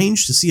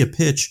strange to see a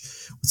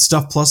pitch with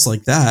stuff plus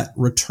like that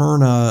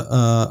return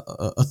a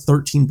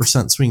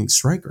 13% swinging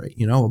strike rate,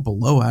 a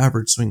below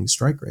average swinging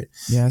strike rate,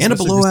 and a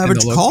below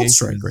average called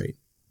strike rate.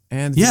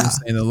 And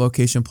the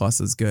location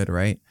plus is good,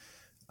 right?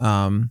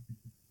 That's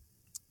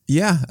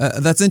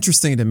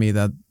interesting to me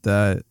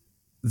that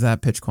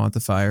pitch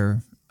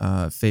quantifier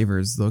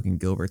favors Logan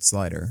Gilbert's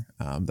slider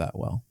that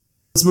well.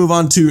 Let's move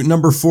on to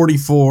number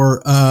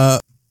 44.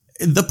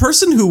 The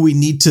person who we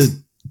need to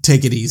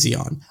take it easy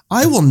on.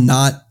 I will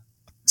not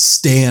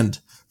stand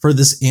for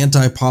this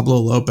anti-Pablo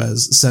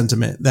Lopez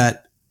sentiment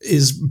that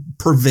is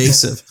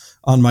pervasive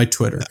on my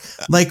Twitter.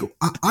 Like,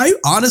 I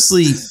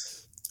honestly,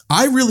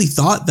 I really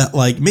thought that,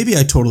 like, maybe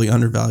I totally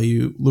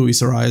undervalue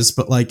Luis Arias,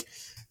 but like,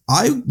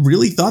 I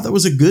really thought that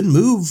was a good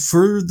move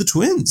for the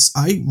Twins.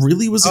 I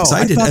really was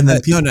excited. And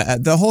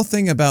then the whole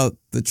thing about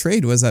the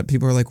trade was that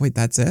people were like, wait,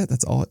 that's it?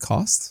 That's all it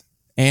cost?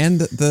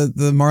 And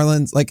the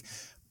Marlins, like,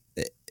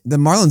 the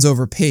Marlins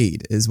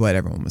overpaid is what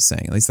everyone was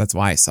saying. At least that's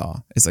why I saw.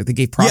 It's like they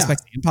gave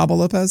prospects and Pablo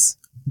Lopez.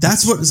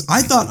 That's what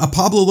I thought. A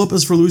Pablo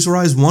Lopez for Luis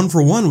Arias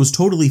 1-for-1 was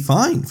totally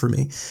fine for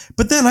me.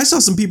 But then I saw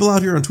some people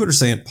out here on Twitter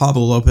saying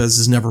Pablo Lopez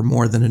is never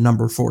more than a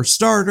number 4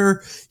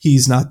 starter.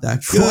 He's not that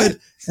good.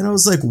 And I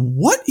was like,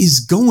 what is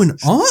going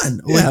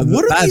on? Like,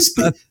 what are these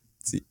people?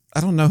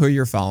 I don't know who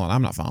you're following.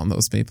 I'm not following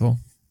those people.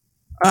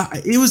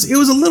 It was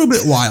a little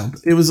bit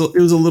wild. It was a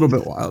little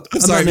bit wild.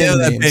 I'm sorry,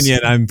 that opinion.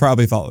 I'm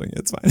probably following it.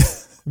 It's fine.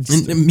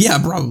 Yeah,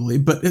 probably.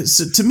 But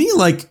to me,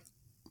 like,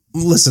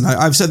 listen,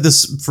 I've said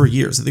this for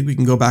years. I think we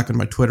can go back on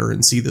my Twitter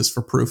and see this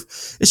for proof.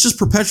 It's just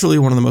perpetually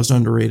one of the most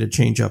underrated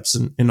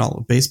changeups in all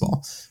of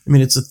baseball. I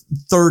mean, it's a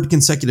third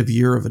consecutive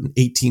year of an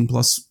 18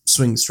 plus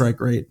swing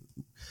strike rate.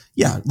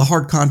 Yeah, the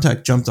hard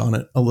contact jumped on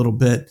it a little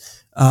bit.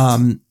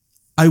 I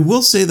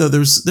will say though,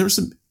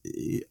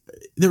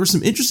 there were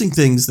some interesting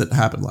things that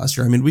happened last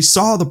year. I mean, we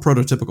saw the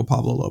prototypical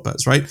Pablo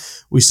Lopez, right?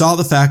 We saw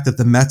the fact that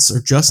the Mets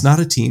are just not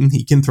a team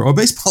he can throw a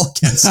baseball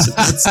against.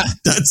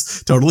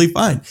 That's totally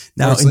fine.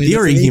 Now, in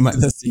theory, he might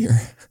this year.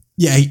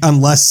 Yeah,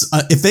 unless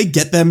if they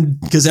get them,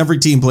 because every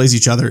team plays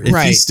each other. If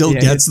he still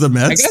gets the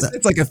Mets, I guess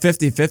it's like a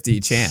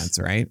 50-50 chance,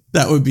 right?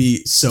 That would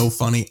be so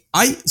funny.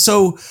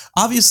 So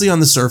obviously on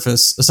the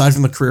surface, aside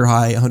from the career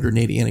high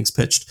 180 innings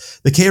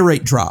pitched, the K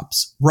rate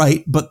drops,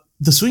 right? But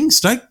the swing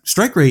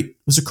strike rate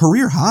was a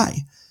career high.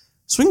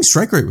 Swing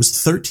strike rate was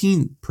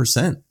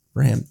 13%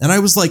 for him. And I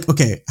was like,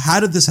 okay, how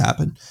did this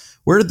happen?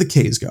 Where did the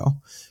Ks go?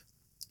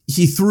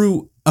 He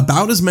threw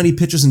about as many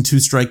pitches in 2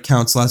 strike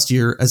counts last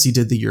year as he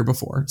did the year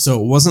before. So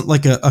it wasn't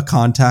like a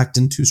contact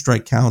in 2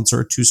 strike counts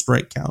or a 2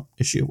 strike count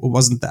issue. It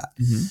wasn't that.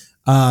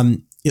 Mm-hmm.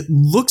 It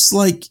looks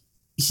like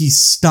he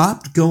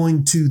stopped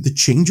going to the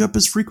changeup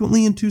as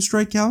frequently in 2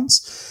 strike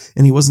counts,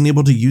 and he wasn't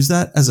able to use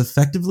that as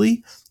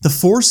effectively. The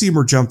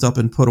 4-seamer jumped up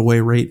and put away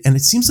rate, and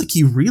it seems like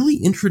he really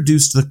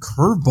introduced the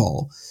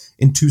curveball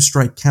in 2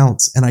 strike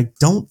counts, and I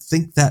don't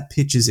think that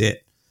pitch is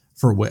it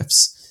for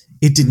whiffs.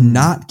 It did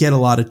not get a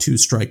lot of 2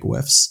 strike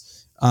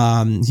whiffs.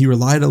 He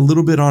relied a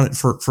little bit on it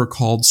for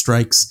called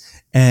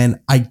strikes, and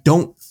I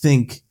don't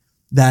think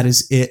that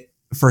is it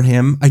for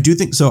him. I do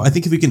think so. I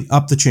think if he can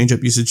up the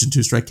changeup usage in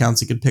 2 strike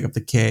counts, he could pick up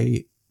the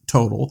K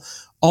total.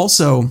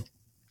 Also,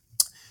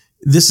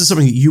 this is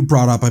something that you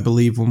brought up, I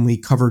believe, when we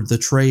covered the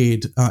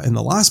trade in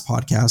the last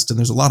podcast, and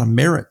there's a lot of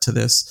merit to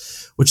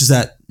this, which is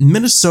that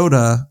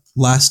Minnesota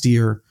last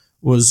year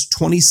was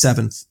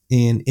 27th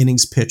in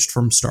innings pitched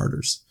from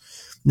starters.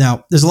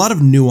 Now, there's a lot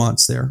of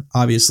nuance there,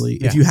 obviously.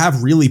 Yeah. If you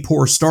have really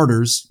poor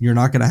starters, you're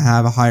not going to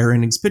have a higher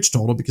innings pitch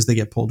total because they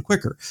get pulled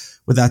quicker.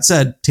 With that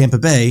said, Tampa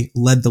Bay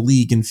led the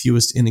league in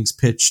fewest innings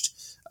pitched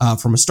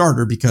from a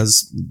starter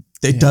because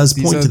it does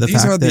point to the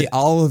fact that... These are the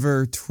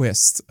Oliver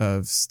Twist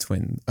of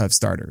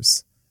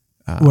starters.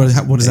 What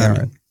does that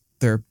mean?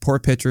 They're poor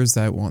pitchers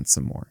that want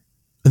some more.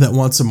 That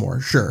want some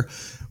more, sure.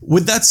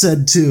 With that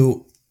said,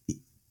 too,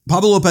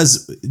 Pablo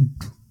Lopez...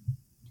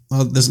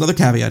 there's another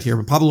caveat here,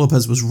 but Pablo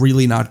Lopez was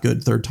really not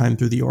good third time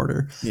through the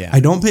order. Yeah. I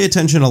don't pay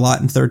attention a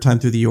lot in third time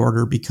through the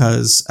order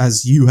because,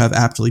 as you have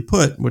aptly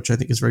put, which I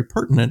think is very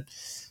pertinent,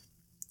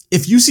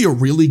 if you see a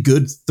really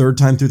good third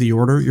time through the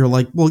order, you're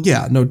like, well,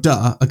 yeah, no,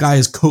 duh. A guy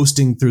is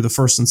coasting through the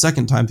first and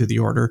second time through the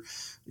order.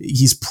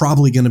 He's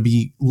probably going to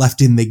be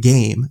left in the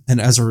game and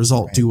as a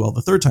result do well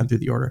the third time through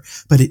the order.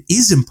 But it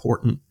is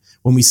important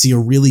when we see a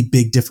really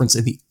big difference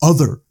in the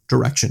other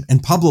direction.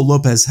 And Pablo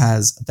Lopez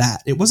has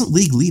that. It wasn't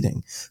league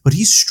leading, but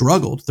he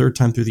struggled third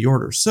time through the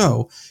order.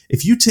 So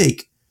if you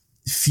take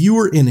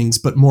fewer innings,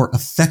 but more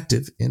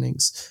effective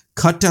innings,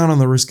 cut down on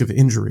the risk of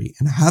injury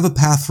and have a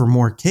path for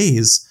more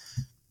Ks,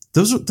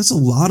 that's a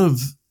lot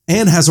of,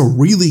 and has a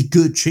really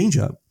good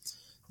changeup.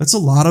 That's a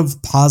lot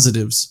of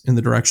positives in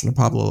the direction of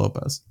Pablo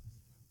Lopez.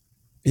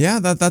 Yeah,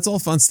 that's all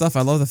fun stuff.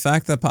 I love the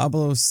fact that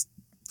Pablo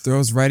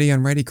throws righty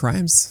on righty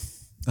crimes.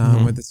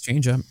 with this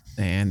changeup,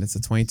 and it's a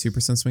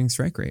 22% swing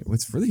strike rate.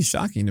 What's really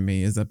shocking to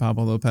me is that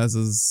Pablo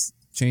Lopez's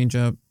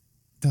changeup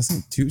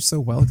doesn't do so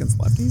well against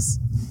lefties.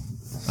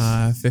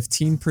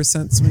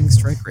 15% swing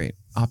strike rate,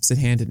 opposite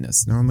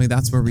handedness. Normally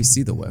that's where we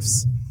see the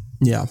whiffs.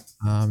 Yeah.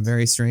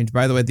 Very strange.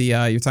 By the way,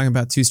 you're talking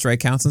about 2 strike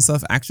counts and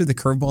stuff. Actually, the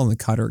curveball and the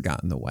cutter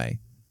got in the way.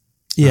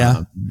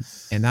 Yeah.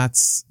 And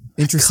that's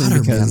interesting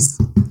because,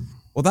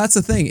 well, that's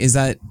the thing is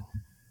that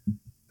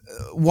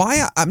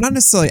why I'm not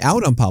necessarily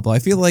out on Pablo. I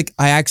feel like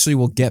I actually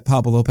will get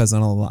Pablo Lopez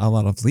on a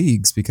lot of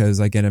leagues because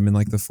I get him in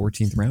like the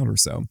 14th round or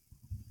so.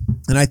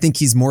 And I think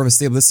he's more of a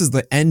stable. This is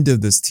the end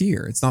of this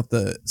tier. It's not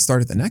the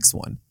start of the next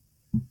one.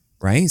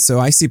 Right. So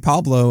I see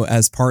Pablo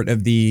as part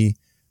of the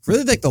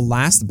really like the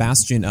last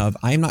bastion of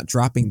I'm not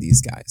dropping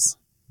these guys.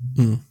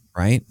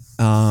 Right.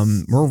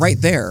 We're right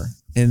there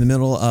in the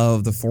middle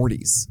of the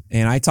 40s.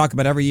 And I talk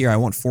about every year I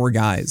want 4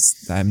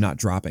 guys that I'm not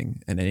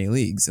dropping in any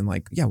leagues. And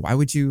like, yeah, why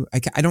would you? I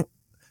don't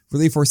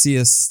really foresee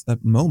a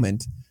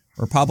moment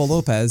where Pablo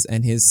Lopez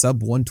and his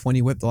sub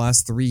 120 whip the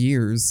last 3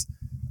 years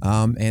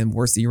and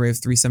worst ERA of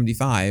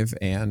 375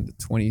 and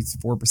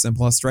 24%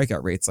 plus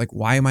strikeout rates. Like,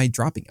 why am I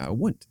dropping? I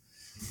wouldn't.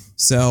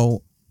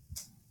 So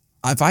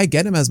if I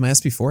get him as my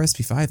SP4,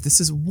 SP5,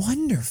 this is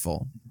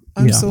wonderful.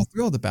 I'm so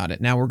thrilled about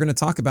it. Now we're going to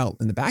talk about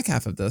in the back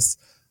half of this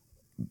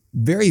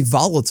very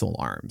volatile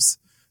arms.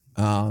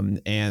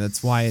 And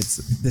that's why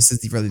this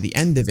is really the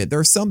end of it. There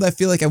are some that I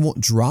feel like I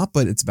won't drop,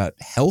 but it's about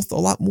health a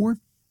lot more.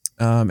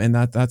 And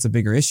that's a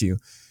bigger issue.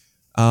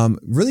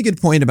 Really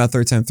good point about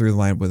third time through the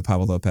line with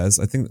Pablo Lopez.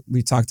 I think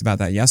we talked about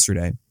that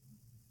yesterday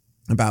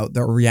about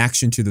the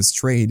reaction to this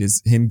trade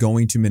is him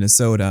going to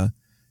Minnesota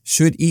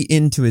should eat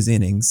into his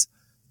innings.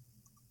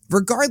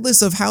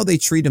 Regardless of how they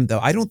treat him, though,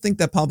 I don't think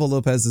that Pablo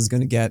Lopez is going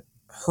to get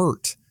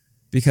hurt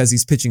because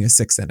he's pitching a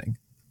 6th inning.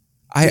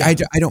 I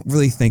don't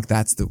really think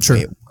that's the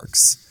way it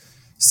works.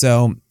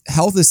 So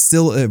health is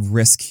still a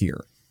risk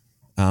here.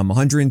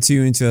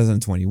 102 in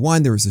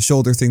 2021. There was a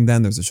shoulder thing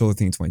then. There was a shoulder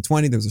thing in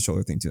 2020. There was a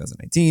shoulder thing in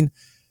 2019.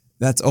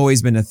 That's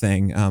always been a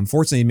thing.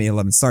 Fortunately, he made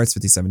 11 starts,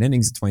 57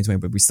 innings in 2020,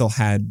 but we still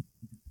had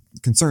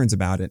concerns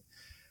about it.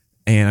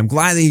 And I'm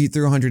glad that he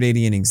threw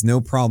 180 innings,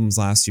 no problems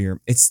last year.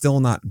 It's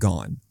still not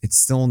gone. It's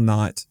still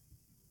not.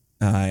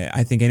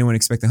 I think anyone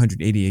expect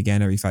 180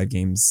 again every 5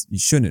 games. You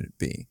shouldn't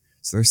be.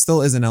 So there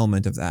still is an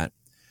element of that.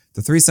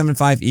 The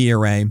 3.75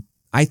 ERA.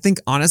 I think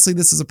honestly,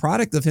 this is a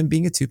product of him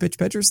being a 2-pitch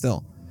pitcher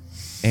still,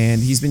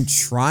 and he's been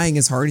trying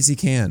as hard as he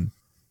can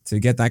to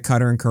get that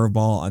cutter and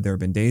curveball. There have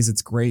been days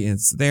it's great and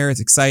it's there, it's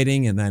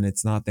exciting, and then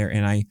it's not there.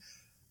 And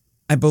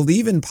I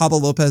believe in Pablo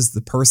Lopez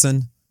the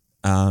person.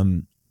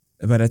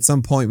 But at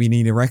some point, we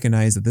need to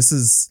recognize that this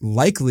is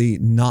likely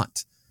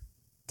not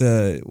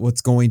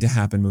what's going to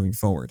happen moving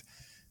forward.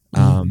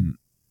 The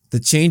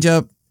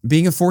changeup,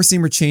 being a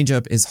 4-seamer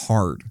changeup is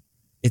hard.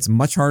 It's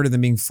much harder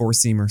than being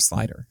 4-seamer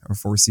slider or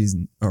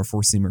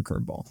 4-seamer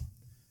curveball.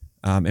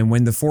 And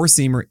when the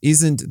 4-seamer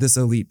isn't this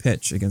elite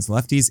pitch against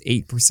lefties,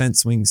 8%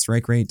 swing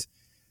strike rate,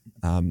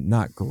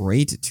 not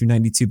great.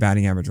 292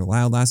 batting average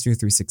allowed last year,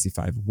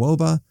 365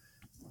 WOBA.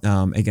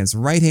 Against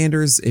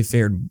right-handers, it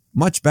fared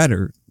much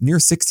better, near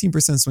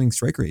 16% swing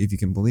strike rate, if you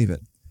can believe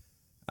it.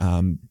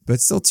 But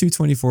still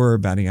 224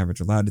 batting average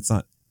allowed. It's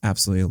not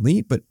absolutely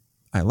elite, but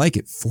I like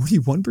it.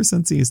 41%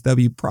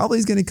 CSW probably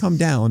is going to come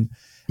down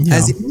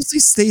as he mostly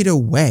stayed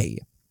away.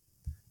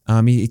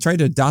 He tried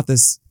to dot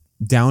this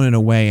down and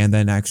away and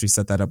then actually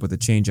set that up with a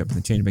changeup. And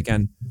the changeup,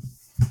 again,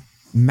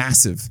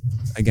 massive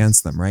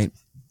against them, right?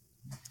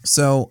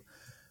 So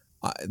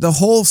the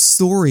whole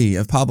story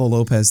of Pablo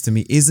Lopez to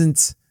me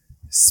isn't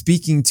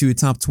speaking to a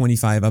top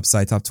 25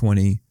 upside, top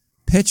 20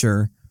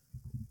 pitcher,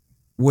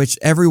 which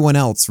everyone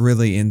else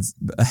really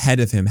ahead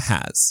of him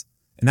has.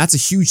 And that's a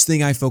huge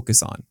thing I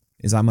focus on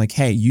is I'm like,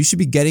 hey, you should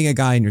be getting a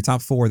guy in your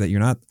top 4 that you're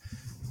not,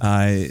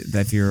 that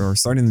if you're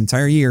starting the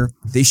entire year,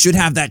 they should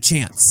have that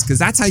chance because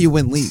that's how you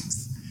win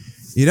leagues.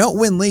 You don't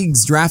win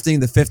leagues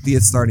drafting the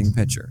 50th starting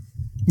pitcher.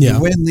 You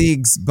win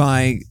leagues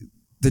by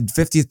the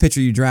 50th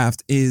pitcher you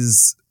draft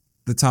is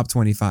the top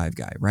 25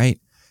 guy, right?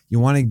 You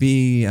want to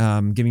be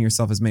giving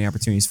yourself as many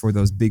opportunities for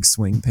those big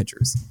swing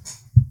pitchers.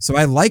 So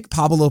I like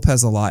Pablo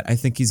Lopez a lot. I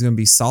think he's going to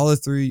be solid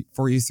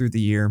for you through the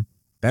year.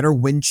 Better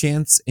win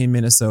chance in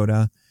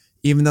Minnesota.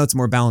 Even though it's a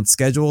more balanced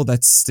schedule,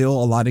 that's still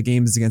a lot of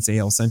games against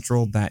AL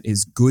Central. That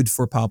is good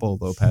for Pablo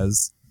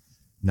Lopez.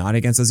 Not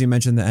against, as you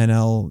mentioned, the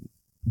NL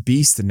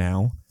Beast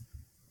now.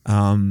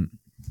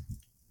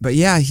 But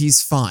yeah,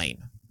 he's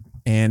fine.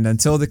 And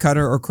until the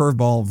cutter or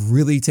curveball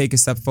really take a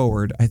step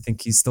forward, I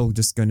think he's still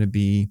just going to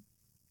be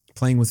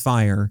playing with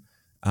fire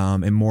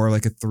and more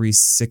like a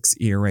 3.6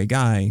 ERA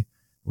guy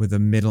with a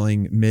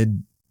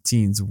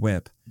mid-teens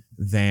whip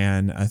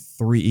than a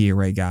 3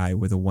 ERA guy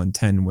with a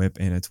 110 whip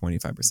and a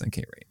 25%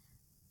 K rate.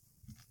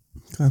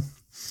 Okay.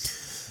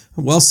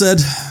 Well said.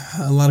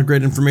 A lot of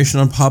great information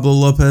on Pablo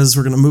Lopez.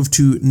 We're going to move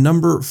to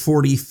number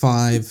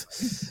 45,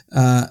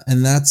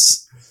 and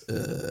that's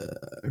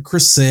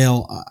Chris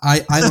Sale.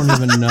 I don't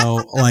even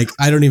know.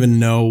 I don't even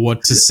know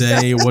what to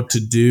say, what to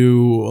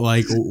do.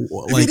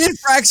 He did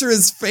fracture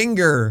his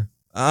finger.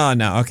 Oh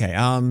no. Okay.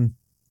 I'm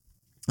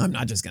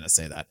not just gonna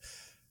say that.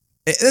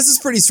 This is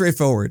pretty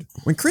straightforward.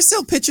 When Chris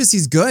Sale pitches,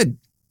 he's good.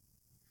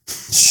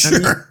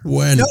 Sure.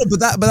 When? No, but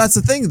that's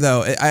the thing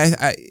though.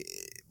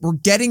 We're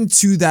getting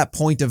to that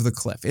point of the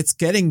cliff. It's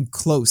getting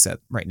close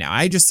right now.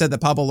 I just said that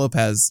Pablo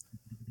Lopez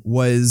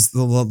was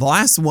the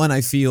last one.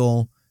 I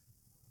feel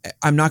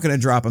I'm not going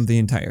to drop him the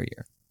entire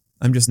year.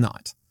 I'm just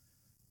not.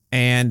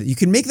 And you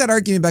can make that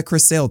argument about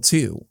Chris Sale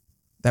too,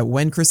 that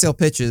when Chris Sale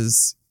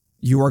pitches,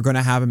 you are going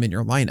to have him in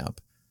your lineup.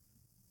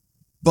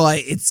 But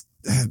it's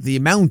the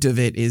amount of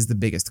it is the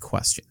biggest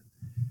question.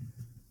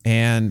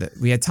 And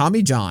we had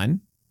Tommy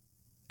John,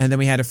 and then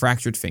we had a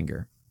fractured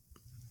finger.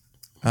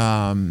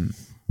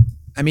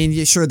 I mean,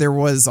 yeah, sure, there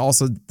was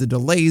also the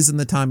delays in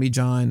the Tommy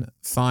John.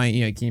 Fine,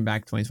 he came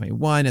back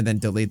 2021 and then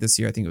delayed this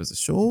year. I think it was a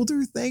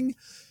shoulder thing,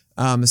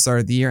 the start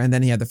of the year, and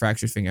then he had the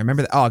fractured finger. I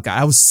remember that. Oh god,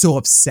 I was so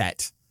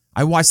upset.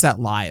 I watched that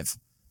live,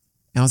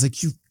 and I was like,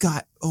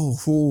 because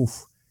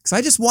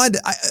I just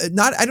wanted. I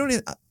don't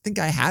even think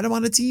I had him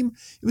on a team.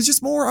 It was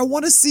just more. I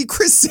want to see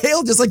Chris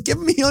Sale just like give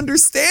me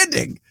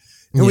understanding,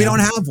 and we don't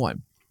have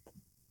one.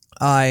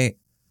 But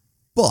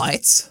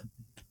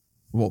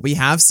what we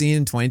have seen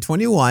in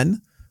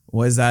 2021.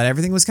 Was that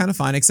everything was kind of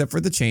fine except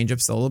for the changeup,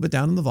 still a little bit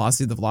down in the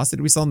velocity. The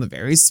velocity we saw in the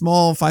very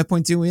small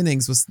 5.2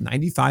 innings was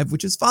 95,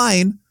 which is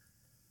fine.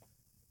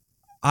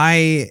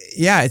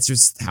 It's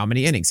just how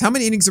many innings? How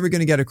many innings are we going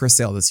to get at Chris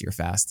Sale this year,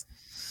 Fast?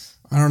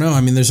 I don't know. I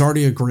mean, there's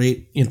already a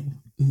great,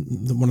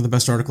 one of the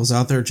best articles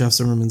out there. Jeff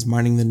Zimmerman's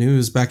Mining the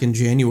News back in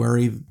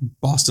January.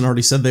 Boston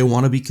already said they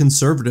want to be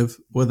conservative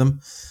with him.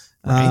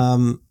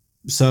 Right.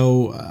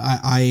 So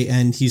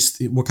and he's,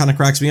 what kind of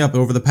cracks me up,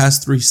 over the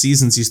past 3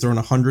 seasons, he's thrown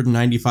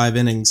 195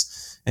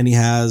 innings and he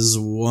has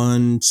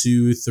 4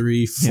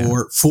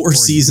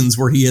 seasons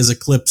where he has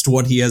eclipsed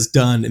what he has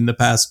done in the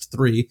past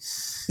 3.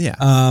 Yeah.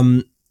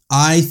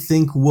 I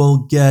think we'll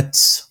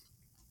get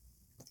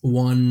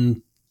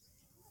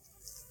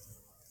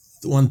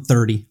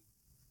 130.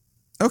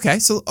 Okay.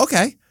 So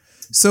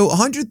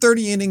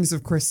 130 innings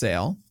of Chris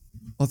Sale.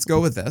 Let's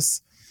go with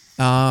this.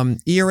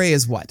 ERA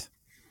is what?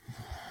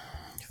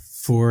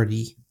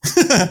 40.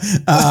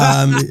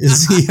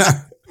 Is he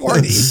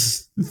 40?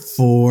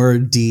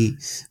 4D.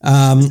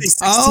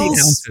 16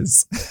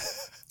 ounces.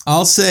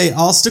 I'll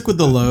stick with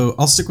the low.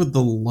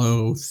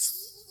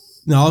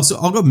 No,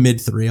 I'll go mid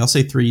 3. I'll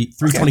say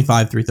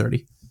 325,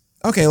 330.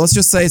 Okay, let's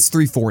just say it's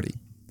 340.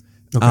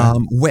 Okay.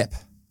 Whip.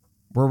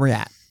 Where we're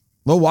at.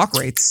 Low walk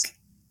rates.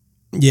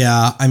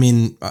 Yeah, I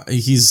mean,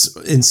 he's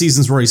in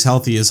seasons where he's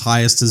healthy, his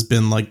highest has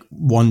been like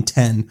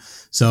 110.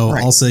 So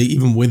right. I'll say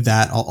even with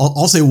that,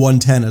 I'll say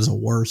 110 as a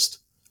worst.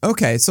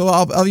 Okay, so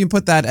I'll even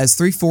put that as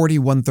 340,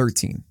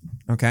 113.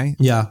 Okay?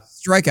 Yeah.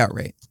 Strikeout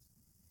rate.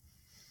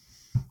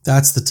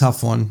 That's the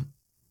tough one.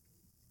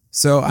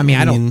 So, I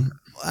mean,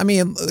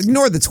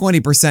 ignore the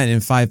 20% in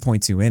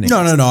 5.2 innings.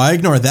 No. I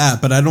ignore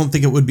that, but I don't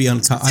think it would be I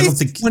don't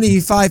think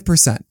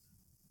 25%.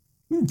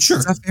 Sure.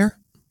 Is that fair?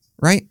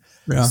 Right?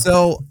 Yeah.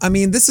 So, I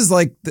mean, this is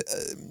like,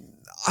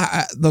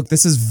 look,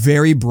 this is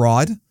very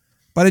broad,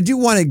 but I do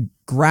want to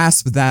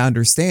grasp that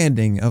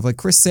understanding of like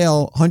Chris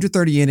Sale,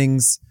 130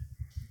 innings,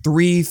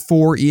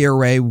 3.4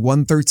 ERA,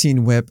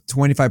 113 whip,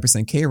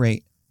 25% K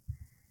rate.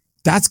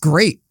 That's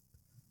great.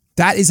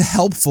 That is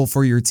helpful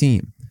for your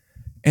team.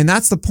 And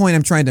that's the point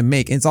I'm trying to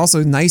make. It's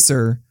also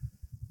nicer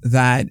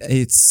that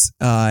it's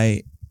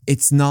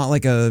not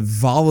like a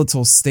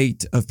volatile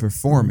state of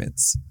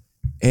performance.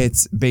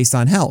 It's based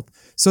on health.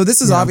 So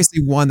this is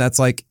obviously one that's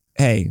like,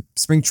 hey,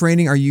 spring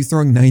training, are you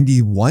throwing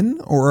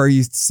 91 or are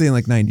you saying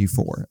like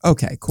 94?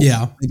 Okay, cool.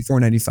 Yeah. 94,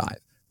 95,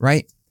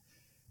 right?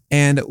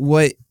 And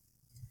all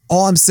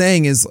I'm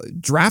saying is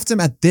draft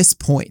him at this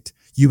point.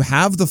 You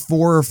have the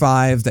 4 or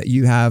 5 that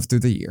you have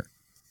through the year.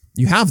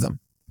 You have them.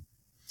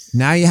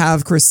 Now you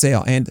have Chris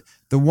Sale. And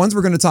the ones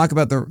we're going to talk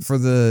about for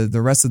the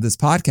rest of this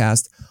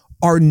podcast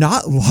are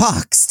not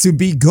locks to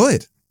be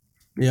good.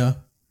 Yeah.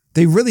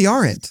 They really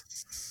aren't.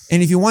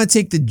 And if you want to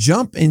take the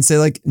jump and say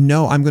like,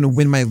 no, I'm going to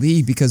win my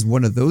league because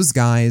one of those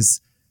guys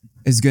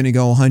is going to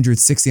go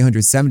 160,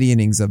 170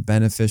 innings of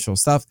beneficial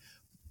stuff.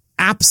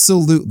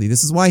 Absolutely.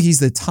 This is why he's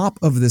the top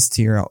of this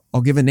tier.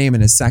 I'll give a name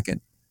in a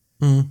second.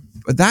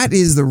 But that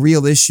is the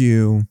real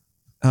issue,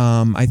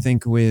 I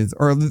think, or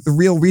the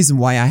real reason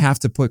why I have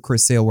to put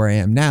Chris Sale where I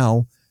am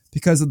now,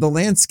 because of the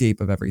landscape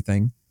of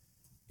everything.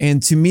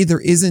 And to me, there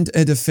isn't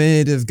a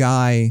definitive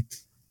guy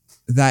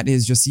that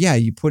is just,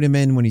 you put him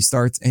in when he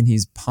starts and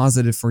he's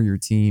positive for your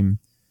team.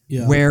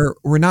 Yeah. Where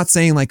we're not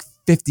saying like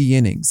 50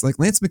 innings. Like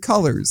Lance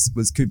McCullers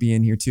could be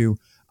in here too.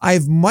 I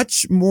have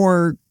much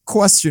more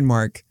question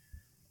mark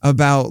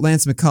about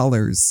Lance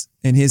McCullers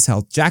and his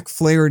health. Jack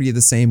Flaherty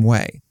the same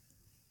way.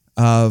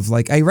 Of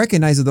like, I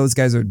recognize that those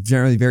guys are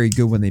generally very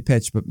good when they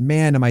pitch, but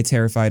man, am I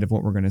terrified of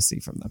what we're going to see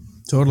from them.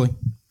 Totally.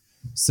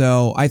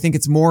 So I think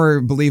it's more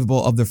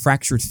believable of the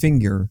fractured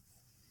finger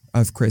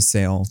of Chris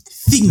Sale.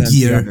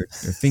 Finger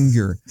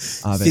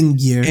of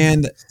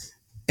it.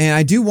 And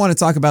I do want to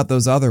talk about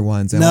those other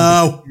ones.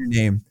 No. Your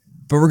name,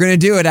 but we're going to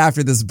do it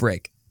after this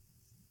break.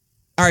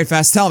 All right,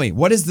 Fast, tell me,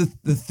 what is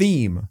the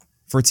theme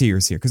for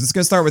tiers here because it's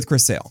going to start with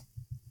Chris Sale.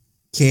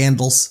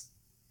 Candles.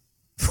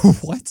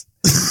 What?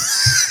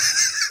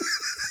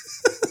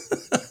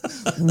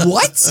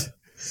 What?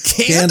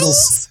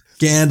 Candles?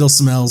 Candle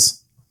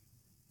smells.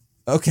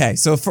 Okay,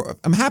 so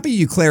I'm happy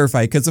you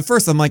clarified because at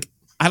first I'm like,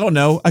 I don't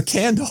know, a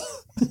candle.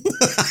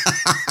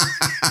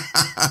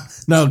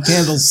 No,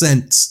 candle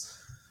scents.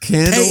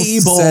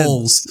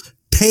 Tables.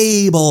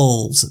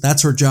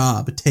 That's her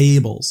job.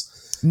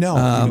 Tables. No,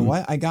 you know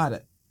what? I got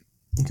it.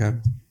 Okay.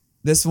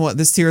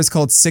 This tier is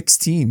called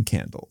 16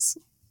 candles.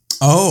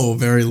 Oh,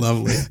 very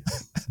lovely.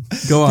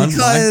 Go on.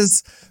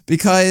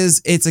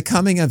 Because it's a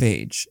coming of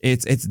age.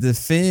 It's a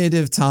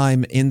definitive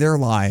time in their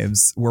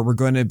lives where we're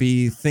going to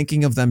be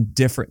thinking of them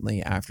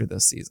differently after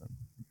this season.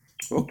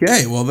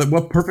 Okay, well,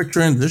 what perfect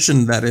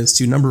transition that is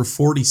to number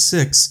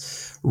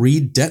 46,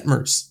 Reed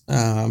Detmers,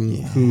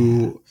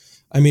 who,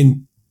 I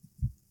mean,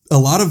 a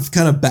lot of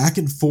kind of back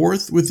and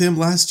forth with him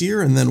last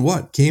year, and then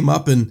came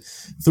up and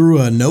threw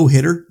a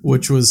no-hitter,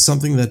 which was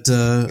something that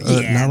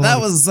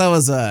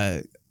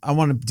I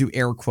want to do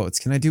air quotes.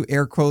 Can I do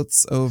air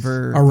quotes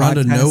over around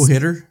a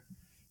no-hitter?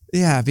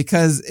 Yeah,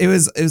 because it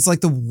was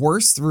like the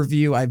worst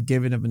review I've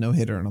given of a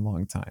no-hitter in a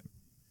long time.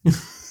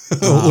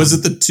 Was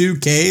it the 2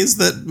 Ks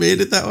that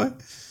made it that way?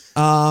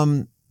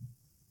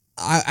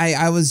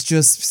 I was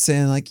just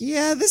saying like,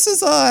 yeah, this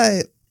is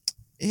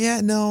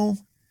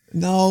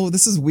no,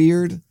 this is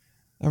weird.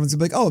 Everyone's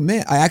gonna be like, oh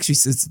man,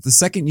 it's the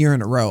second year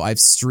in a row I've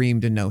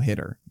streamed a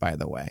no-hitter, by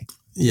the way.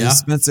 Yeah.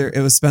 It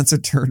was Spencer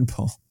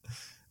Turnbull.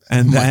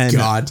 And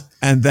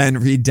then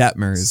Reed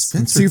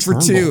Detmers. 2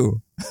 for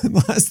 2 in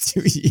the last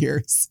 2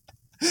 years.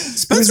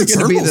 Spencer Who's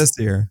going to be this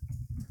year?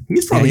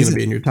 He's probably going to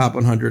be in your top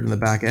 100 in the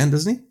back end,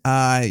 isn't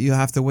he? You'll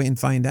have to wait and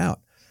find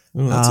out.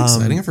 Oh, that's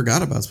exciting. I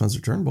forgot about Spencer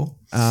Turnbull.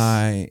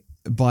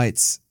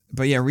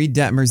 But yeah, Reed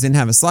Detmers didn't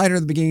have a slider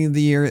at the beginning of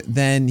the year.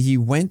 Then he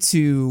went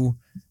to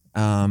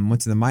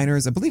the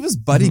minors. I believe it was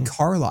Buddy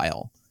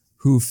Carlisle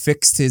who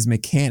fixed his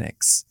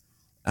mechanics.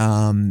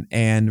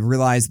 And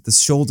realized that the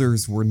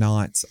shoulders were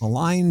not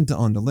aligned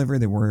on delivery.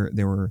 They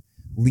were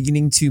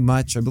leaning too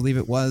much, I believe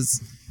it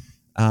was.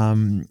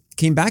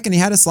 Came back and he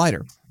had a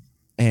slider.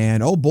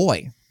 And oh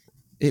boy,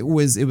 it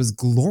was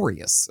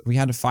glorious. We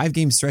had a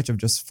 5-game stretch of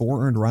just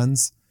 4 earned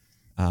runs.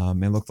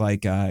 It looked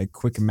like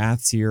quick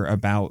maths here,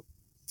 about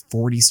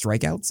 40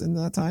 strikeouts in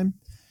that time,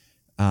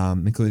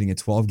 including a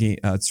 12-game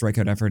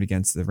strikeout effort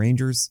against the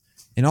Rangers.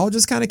 And all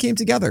just kind of came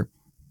together.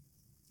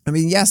 I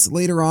mean, yes,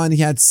 later on, he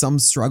had some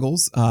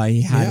struggles.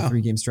 He had a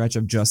 3-game stretch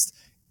of just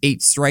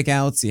 8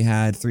 strikeouts. He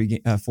had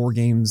 4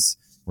 games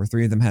where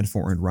 3 of them had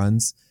 4 earned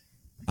runs.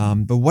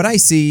 But what I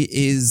see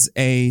is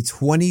a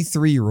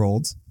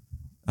 23-year-old.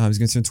 He's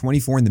going to turn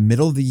 24 in the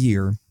middle of the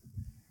year.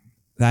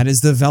 That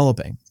is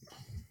developing.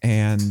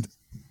 And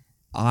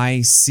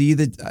I see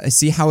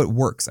how it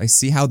works. I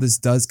see how this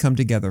does come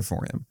together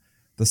for him.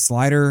 The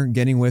slider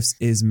getting whiffs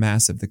is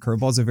massive. The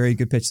curveball is a very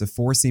good pitch. The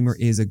 4-seamer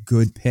is a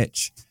good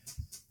pitch.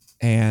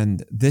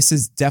 And this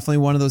is definitely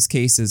one of those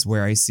cases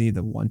where I see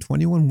the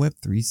 121 whip,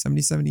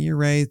 377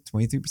 ERA,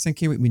 23%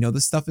 K rate. We know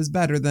this stuff is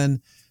better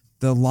than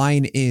the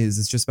line is.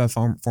 It's just about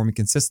forming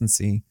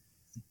consistency.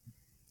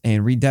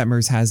 And Reed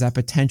Detmers has that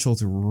potential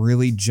to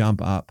really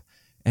jump up.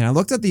 And I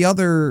looked at the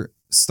other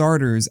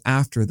starters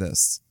after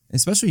this,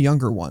 especially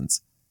younger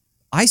ones.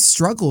 I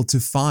struggled to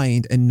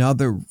find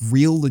another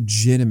real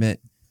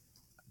legitimate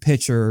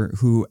pitcher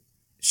who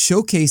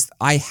showcased,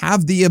 I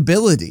have the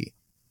ability.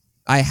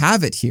 I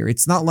have it here.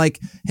 It's not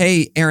like,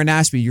 hey, Aaron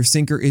Ashby, your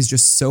sinker is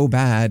just so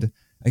bad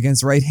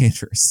against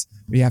right-handers.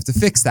 We have to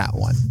fix that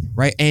one,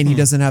 right? And he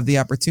doesn't have the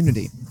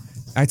opportunity.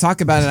 I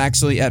talk about it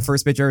actually at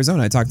First Pitch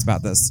Arizona. I talked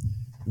about this,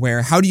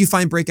 where how do you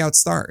find breakout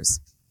stars?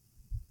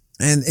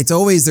 And it's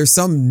always, there's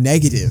some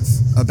negative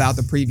about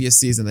the previous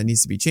season that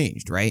needs to be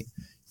changed, right?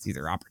 It's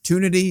either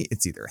opportunity,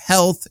 it's either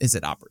health, is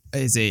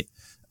it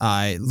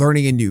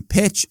learning a new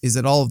pitch? Is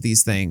it all of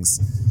these things?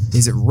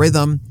 Is it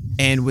rhythm?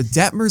 And with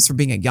Detmers, for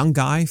being a young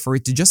guy, for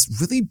it to just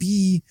really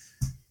be,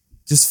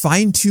 just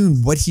fine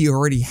tune what he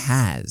already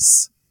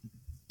has,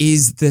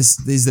 is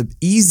the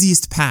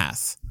easiest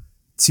path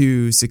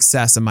to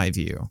success in my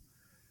view.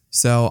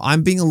 So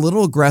I'm being a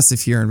little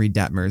aggressive here on Reed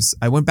Detmers.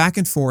 I went back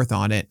and forth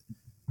on it,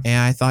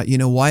 and I thought, you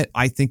know what?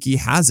 I think he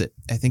has it.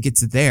 I think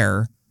it's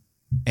there,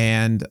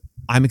 and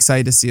I'm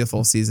excited to see a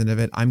full season of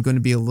it. I'm going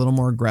to be a little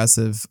more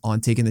aggressive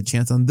on taking the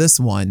chance on this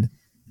one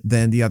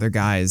than the other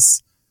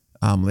guys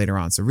later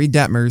on. So Reed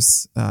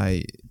Detmers,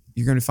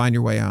 you're going to find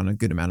your way on a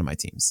good amount of my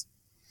teams.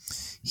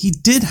 He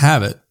did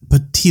have it,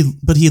 but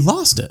he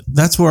lost it.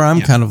 That's where I'm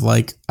kind of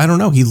like, I don't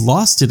know. He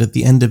lost it at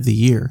the end of the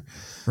year.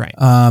 Right.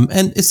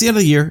 And it's the end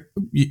of the year.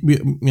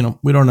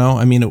 We don't know.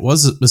 I mean, it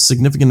was a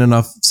significant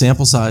enough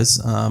sample size,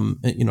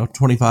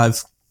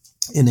 25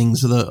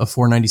 innings with a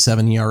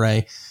 4.97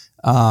 ERA.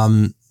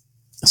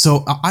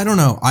 So I don't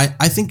know.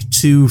 I think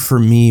too, for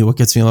me, what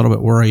gets me a little bit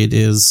worried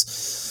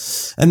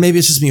is, and maybe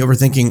it's just me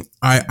overthinking,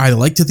 I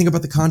like to think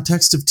about the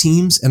context of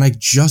teams, and I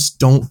just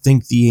don't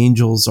think the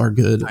Angels are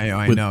good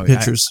with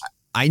pitchers.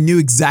 I knew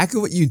exactly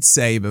what you'd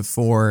say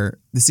before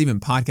this even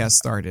podcast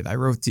started. I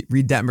wrote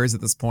Reed Detmers at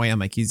this point. I'm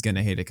like, he's going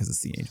to hate it because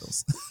it's the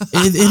Angels.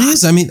 It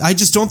is. I mean, I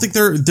just don't think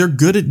they're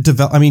good at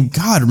develop. I mean,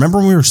 God, remember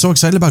when we were so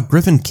excited about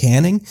Griffin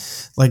Canning?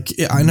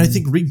 And I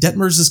think Reed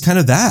Detmers is kind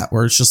of that,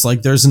 where it's just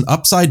like there's an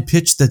upside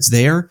pitch that's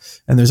there,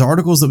 and there's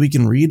articles that we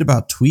can read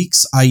about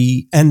tweaks.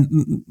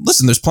 And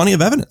listen, there's plenty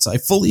of evidence. I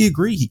fully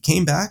agree. He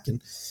came back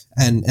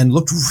and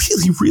looked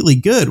really, really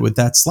good with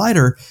that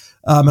slider.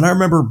 And I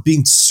remember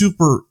being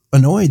super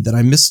annoyed that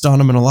I missed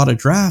on him in a lot of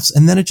drafts,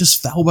 and then it just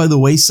fell by the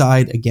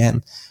wayside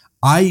again.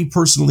 I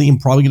personally am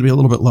probably going to be a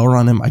little bit lower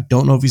on him. I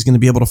don't know if he's going to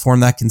be able to form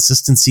that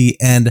consistency.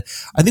 And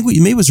I think what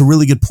you made was a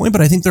really good point,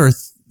 but I think there are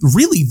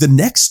really the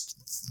next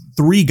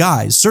three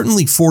guys,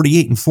 certainly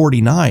 48 and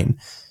 49,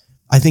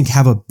 I think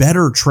have a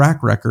better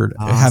track record,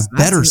 have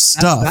better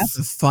stuff. That's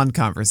a fun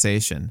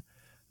conversation.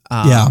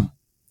 The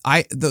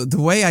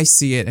way I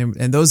see it,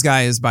 and those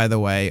guys, by the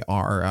way,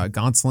 are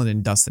Gonsolin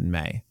and Dustin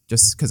May,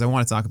 just because I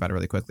want to talk about it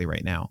really quickly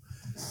right now.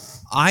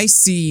 I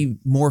see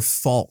more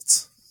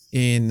fault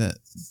in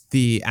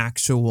the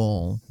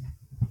actual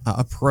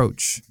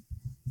approach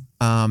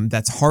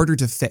that's harder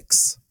to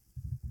fix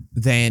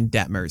than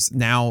Detmers.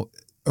 Now,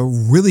 a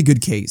really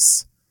good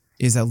case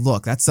is that,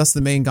 look, that's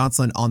Dustin May and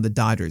Gonsolin on the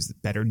Dodgers.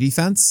 Better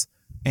defense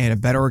and a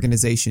better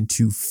organization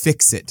to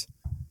fix it.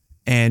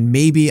 And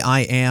maybe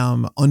I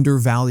am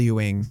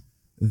undervaluing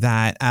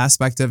that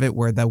aspect of it,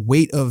 where the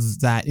weight of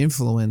that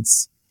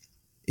influence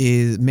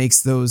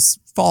makes those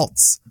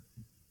faults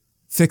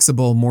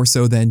fixable more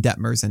so than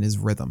Detmers and his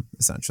rhythm,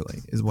 essentially,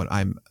 is what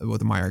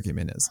my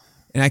argument is.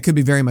 And I could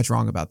be very much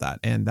wrong about that.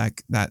 And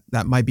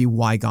that might be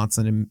why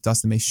Gonsolin and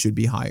Dustin May should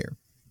be higher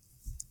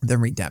than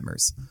Reed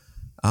Detmers.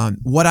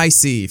 What I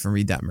see from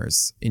Reed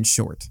Detmers, in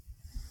short,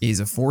 is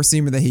a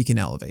four-seamer that he can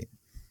elevate,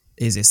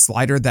 is a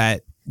slider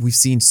that we've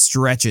seen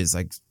stretches,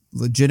 like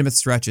legitimate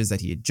stretches,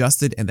 that he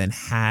adjusted and then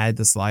had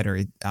the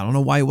slider. I don't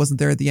know why it wasn't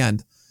there at the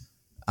end.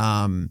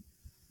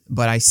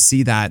 But I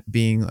see that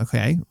being,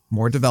 okay,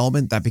 more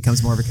development, that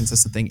becomes more of a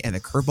consistent thing. And the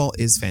curveball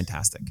is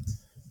fantastic.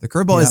 The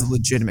curveball is a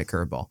legitimate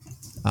curveball.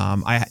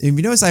 If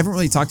you notice, I haven't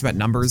really talked about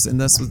numbers in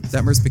this with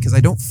Detmers because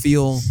I don't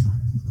feel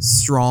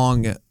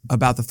strong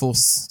about the full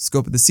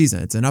scope of the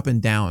season. It's an up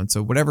and down.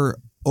 So whatever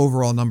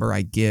overall number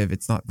I give,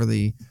 it's not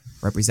really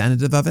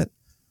representative of it.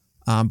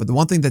 But the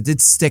one thing that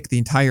did stick the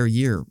entire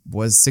year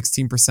was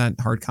 16%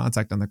 hard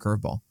contact on the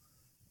curveball.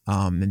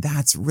 And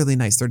that's really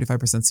nice. 35%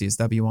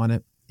 CSW on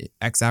it.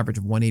 X average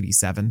of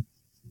 187.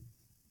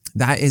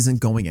 That isn't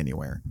going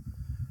anywhere.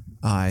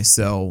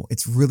 So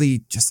it's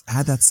really just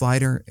add that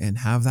slider and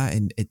have that,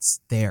 and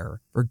it's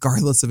there,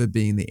 regardless of it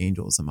being the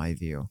Angels, in my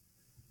view.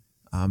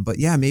 But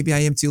yeah, maybe I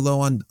am too low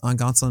on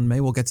Gonsolin and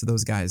May. We'll get to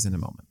those guys in a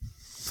moment.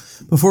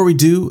 Before we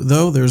do,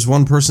 though, there's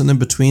one person in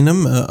between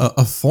them,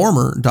 a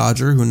former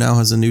Dodger who now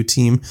has a new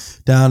team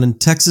down in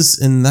Texas,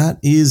 and that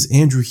is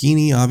Andrew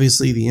Heaney.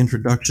 Obviously, the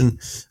introduction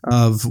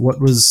of what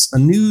was a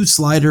new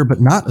slider,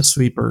 but not a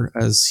sweeper,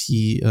 as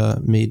he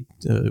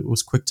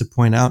was quick to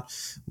point out,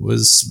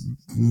 was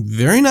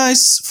very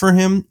nice for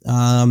him.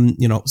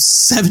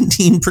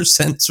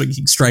 17%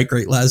 swinging strike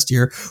rate last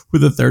year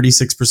with a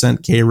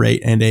 36% K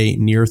rate and a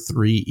near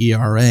 3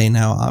 ERA.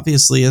 Now,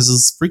 obviously, as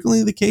is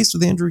frequently the case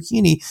with Andrew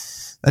Heaney,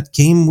 that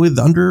came with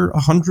under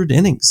 100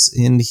 innings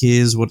in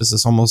his, what is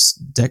this,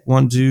 almost deck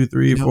 1, 2,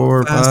 3,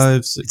 4,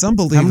 5, 6. It's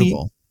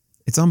unbelievable.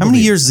 How many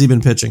years has he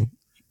been pitching?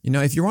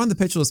 If you're on the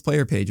Pitch List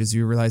player pages,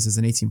 you realize there's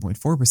an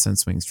 18.4%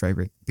 swing strike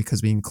rate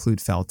because we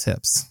include foul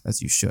tips,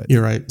 as you should.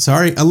 You're right.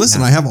 Sorry.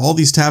 Listen, I have all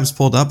these tabs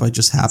pulled up. I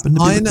just happen to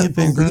be looking at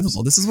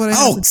Fangraphs. This is what I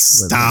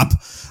stop.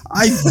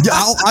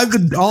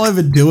 All I've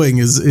been doing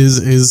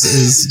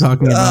is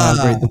talking about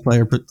how great the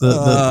player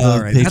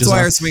the pages That's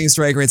why our swing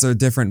strike rates are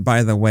different.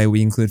 By the way,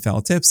 we include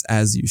foul tips,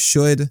 as you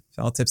should.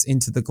 Foul tips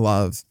into the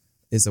glove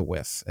is a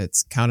whiff.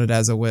 It's counted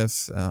as a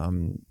whiff.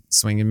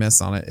 Swing and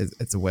miss on it,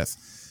 it's a whiff.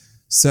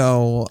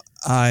 So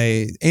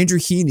Andrew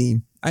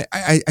Heaney,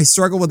 I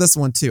struggle with this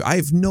one too. I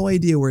have no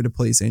idea where to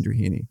place Andrew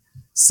Heaney.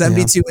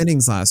 72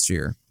 innings last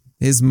year.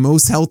 His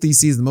most healthy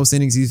season, the most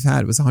innings he's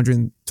had was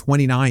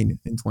 129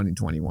 in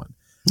 2021.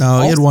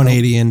 No, he had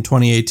 180 in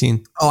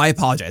 2018. Oh, I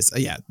apologize.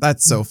 Yeah,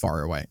 that's so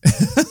far away.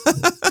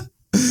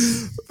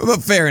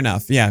 But fair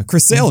enough. Yeah,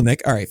 Chris Sale,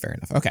 Nick. All right, fair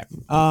enough. Okay.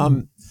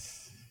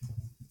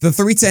 The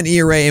 3.10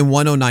 ERA and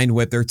 109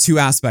 WHIP, there are two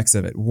aspects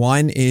of it.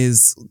 One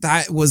is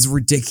that was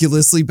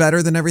ridiculously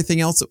better than everything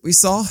else that we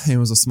saw. It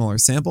was a smaller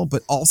sample,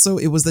 but also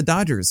it was the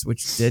Dodgers,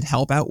 which did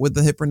help out with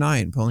the hit per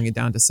nine, pulling it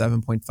down to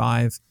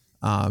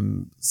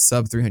 7.5,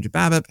 sub 300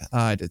 BABIP,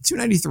 to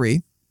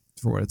 293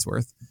 for what it's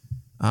worth.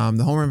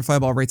 The home run and fly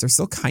ball rates are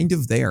still kind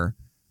of there,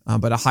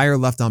 but a higher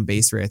left on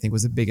base rate, I think,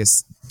 was the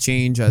biggest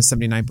change,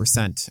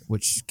 79%,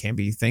 which can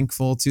be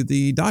thankful to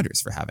the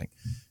Dodgers for having.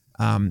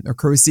 Are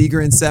Crow Seager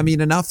and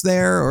Semien enough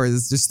there, or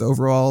is just the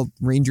overall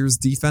Rangers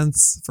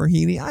defense for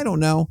Heaney? I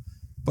don't know,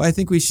 but I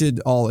think we should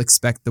all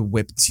expect the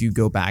WHIP to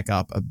go back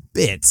up a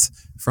bit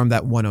from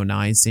that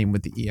 109. Same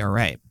with the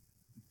ERA,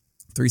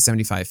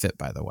 375 FIP,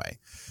 by the way.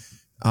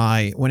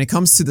 When it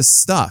comes to the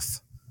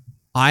stuff,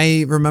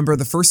 I remember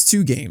the first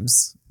 2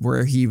 games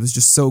where he was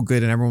just so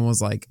good and everyone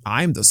was like,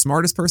 I'm the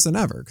smartest person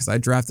ever because I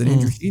drafted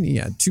Andrew Heaney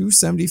at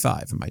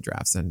 275 in my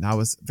drafts and I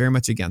was very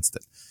much against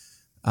it.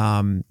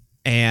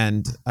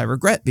 And I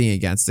regret being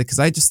against it because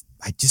I just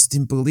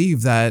didn't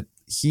believe that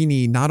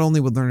Heaney not only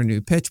would learn a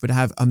new pitch, but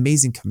have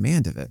amazing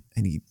command of it.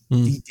 And he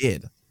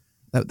did.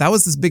 That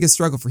was the biggest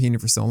struggle for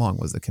Heaney for so long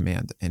was the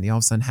command. And he all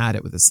of a sudden had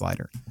it with his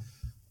slider.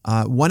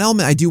 One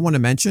element I do want to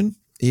mention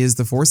is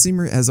the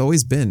 4-seamer has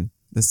always been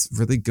this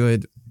really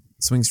good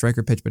swing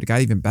striker pitch, but it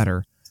got even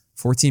better.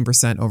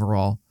 14%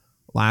 overall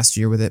last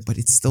year with it, but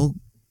it still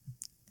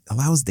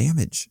allows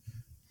damage.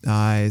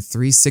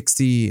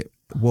 360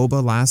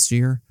 WOBA last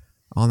year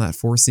on that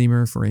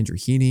 4-seamer for Andrew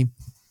Heaney.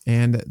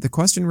 And the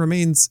question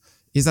remains,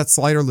 is that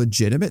slider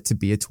legitimate to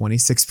be a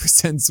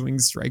 26% swing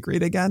strike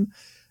rate again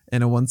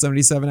and a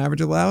 177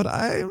 average allowed?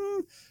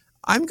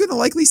 I'm going to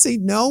likely say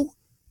no.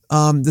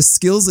 The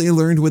skills that he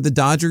learned with the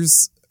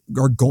Dodgers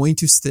are going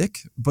to stick,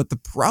 but the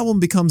problem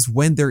becomes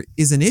when there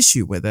is an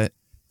issue with it,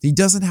 he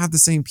doesn't have the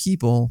same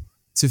people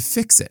to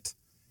fix it.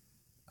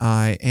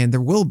 And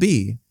there will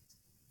be,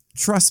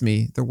 trust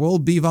me, there will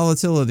be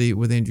volatility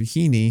with Andrew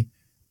Heaney,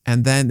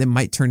 and then it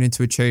might turn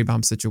into a cherry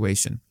bomb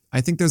situation. I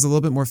think there's a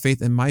little bit more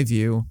faith in my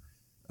view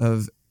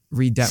of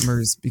Reed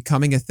Detmers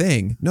becoming a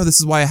thing. No,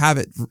 this is why I have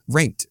it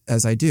ranked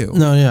as I do.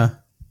 No, yeah.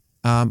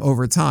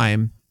 Over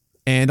time.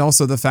 And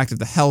also the fact of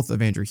the health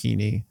of Andrew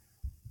Heaney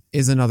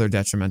is another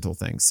detrimental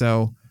thing.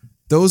 So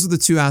those are the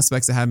 2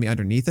 aspects that have me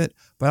underneath it.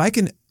 But I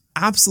can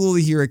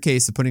absolutely hear a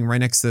case of putting right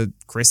next to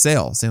Chris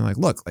Sale saying like,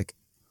 look, like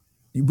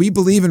we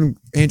believe in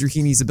Andrew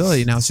Heaney's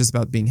ability. Now it's just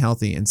about being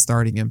healthy and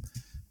starting him.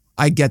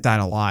 I get that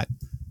a lot.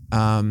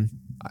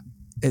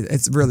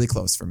 It's really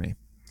close for me.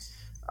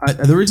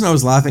 The reason I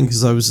was laughing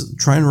because I was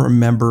trying to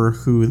remember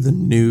who the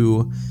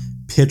new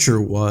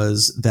pitcher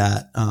was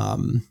that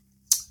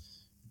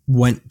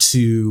went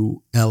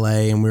to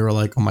LA, and we were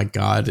like, oh my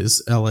God,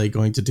 is LA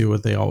going to do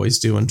what they always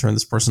do and turn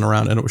this person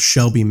around? And it was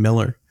Shelby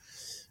Miller.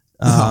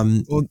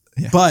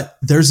 But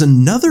there's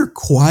another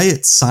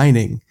quiet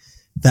signing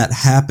that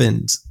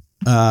happened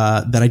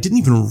that I didn't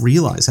even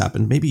realize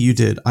happened. Maybe you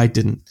did. I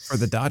didn't. For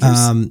the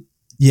Dodgers?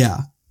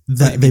 Yeah.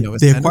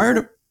 They acquired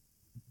a...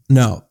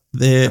 No.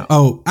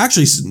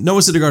 Actually, Noah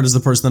Syndergaard is the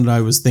person that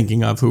I was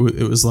thinking of who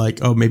it was like,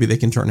 oh, maybe they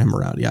can turn him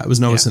around. Yeah, it was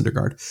Noah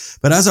Syndergaard.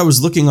 But as I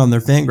was looking on their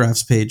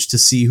Fangraphs page to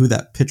see who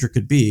that pitcher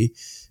could be,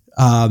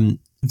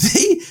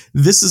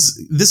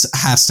 this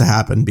has to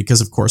happen because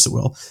of course it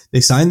will.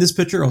 They signed this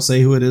pitcher. I'll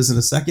say who it is in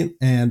a second.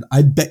 And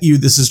I bet you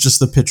this is just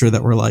the pitcher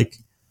that we're like,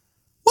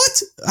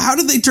 what? How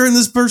did they turn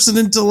this person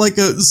into like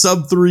a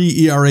sub-3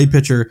 ERA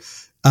pitcher?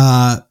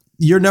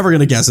 You're never going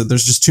to guess it.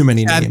 There's just too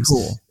many names.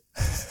 Cool.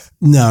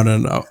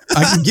 No.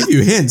 I can give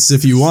you hints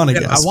if you want to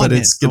guess, but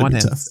it's going to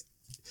be tough.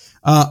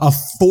 A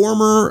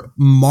former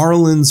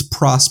Marlins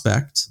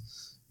prospect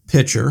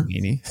pitcher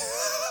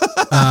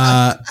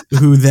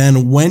who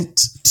then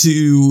went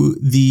to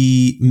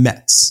the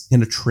Mets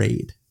in a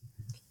trade.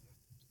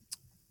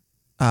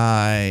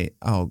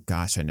 Oh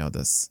gosh, I know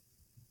this.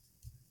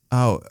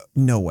 Oh,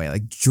 no way.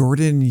 Like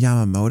Jordan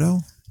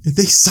Yamamoto?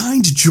 They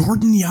signed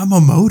Jordan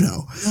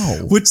Yamamoto.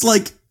 No. Which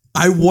like,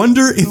 I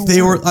wonder if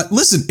they were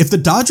listen, if the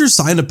Dodgers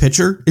sign a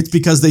pitcher, it's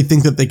because they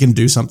think that they can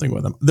do something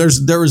with him.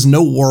 There is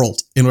no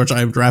world in which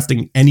I am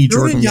drafting any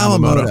Jordan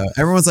Yamamoto.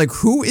 Everyone's like,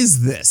 who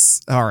is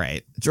this? All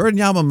right. Jordan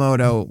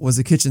Yamamoto was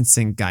a kitchen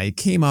sink guy. He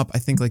came up, I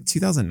think, like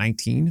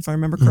 2019, if I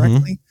remember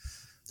correctly.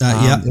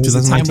 It was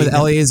a time with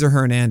Eliezer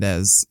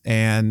Hernandez,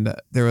 and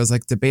there was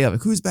like debate of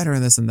like, who's better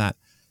in this and that.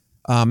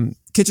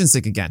 Kitchen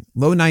sink again,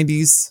 low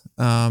 90s.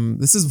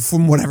 This is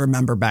from what I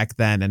remember back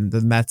then, and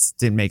the Mets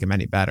didn't make him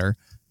any better.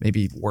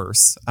 Maybe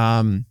worse.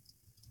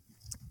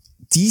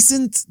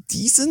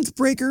 Decent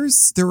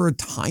breakers. There were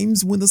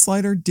times when the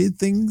slider did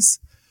things,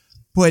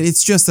 but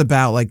it's just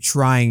about like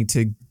trying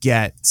to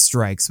get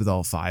strikes with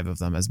all 5 of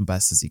them as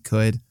best as he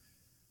could.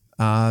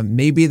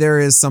 Maybe there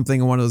is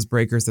something in one of those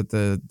breakers that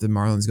the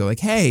Marlins go like,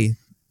 hey,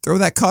 throw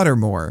that cutter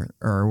more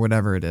or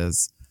whatever it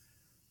is.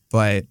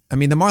 But I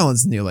mean, the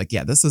Marlins knew like,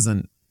 yeah, this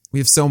isn't, we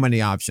have so many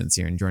options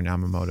here and Jordan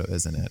Yamamoto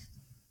isn't it.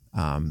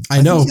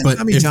 I know, but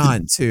Tommy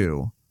John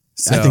too.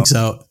 So, I think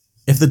so.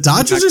 If the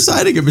Dodgers are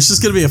signing him, it's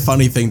just going to be a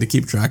funny thing to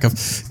keep track of.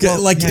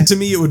 Well, to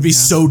me, it would be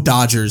so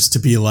Dodgers to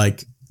be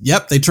like,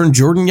 yep, they turned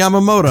Jordan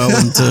Yamamoto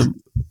into...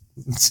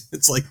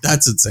 It's like,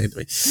 that's insane to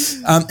me.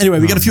 Anyway,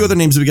 we got a few other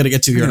names we got to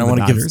get to here, and I want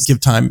to give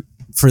time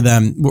for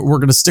them. We're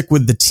going to stick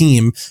with the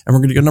team, and we're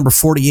going to go number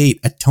 48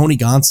 at Tony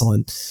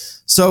Gonsolin.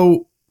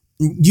 So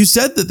you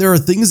said that there are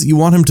things that you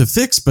want him to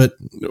fix, but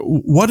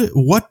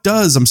what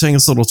does, I'm saying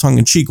this a little tongue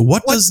in cheek,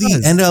 what does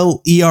the NL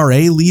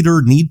ERA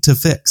leader need to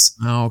fix?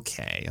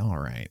 Okay, all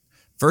right.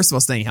 First of all,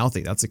 staying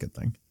healthy, that's a good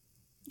thing.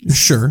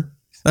 Sure,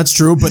 that's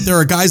true, but there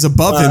are guys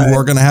above him who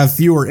are going to have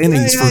fewer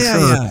innings for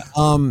sure.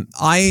 Yeah.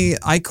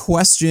 I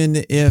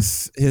question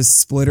if his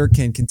splitter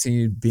can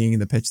continue being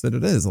the pitch that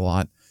it is a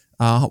lot.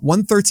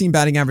 113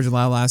 batting average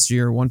allowed last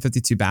year,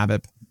 152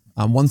 BABIP.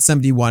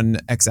 171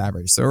 X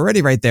average. So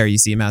already right there, you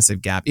see a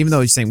massive gap, even though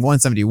you're saying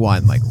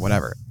 171, like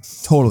whatever,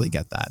 totally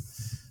get that.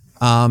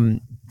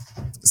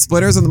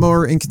 Splitters are the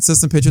more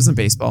inconsistent pitches in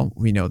baseball.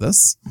 We know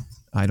this.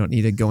 I don't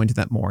need to go into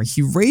that more.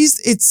 He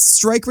raised its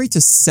strike rate to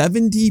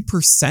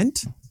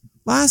 70%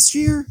 last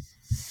year.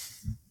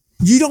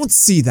 You don't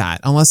see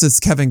that unless it's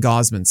Kevin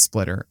Gausman's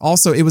splitter.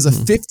 Also, it was a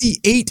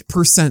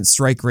 58%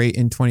 strike rate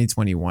in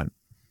 2021.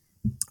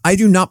 I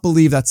do not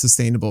believe that's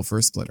sustainable for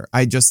a splitter.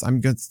 I'm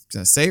going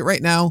to say it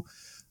right now.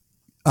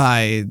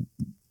 Tony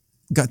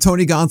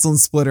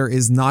Gonsolin's splitter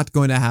is not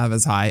going to have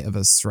as high of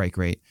a strike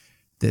rate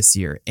this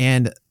year.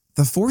 And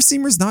the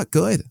four-seamer is not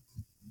good.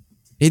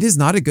 It is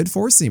not a good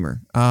four-seamer.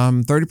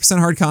 30%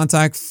 hard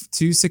contact,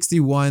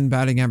 261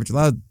 batting average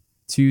allowed,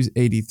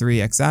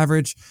 283 X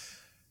average.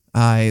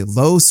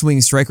 Low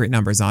swing strike rate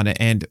numbers on it.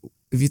 And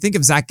if you think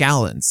of Zach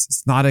Gallen's,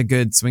 it's not a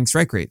good swing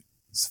strike rate.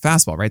 It's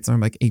fastball, right?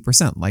 Something like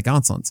 8%, like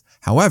Gonsolin's.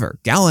 However,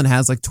 Gallen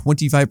has like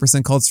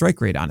 25% called strike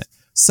rate on it.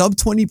 Sub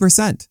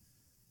 20%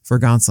 for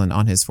Gonsolin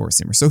on his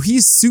four-seamer. So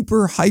he's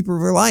super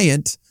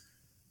hyper-reliant,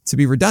 to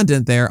be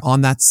redundant there,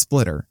 on that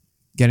splitter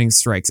getting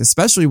strikes,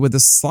 especially with the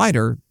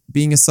slider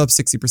being a sub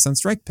 60%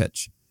 strike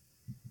pitch.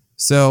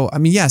 So, I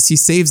mean, yes, he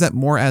saves that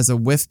more as a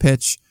whiff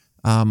pitch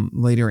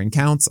later in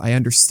counts. I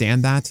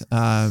understand that.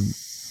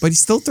 But he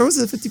still throws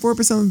it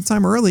 54% of the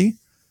time early.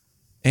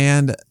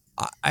 And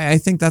I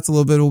think that's a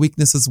little bit of a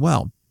weakness as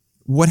well.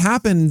 What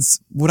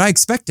I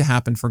expect to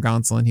happen for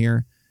Gonsolin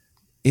here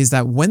is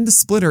that when the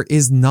splitter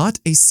is not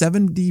a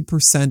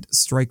 70%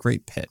 strike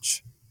rate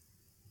pitch,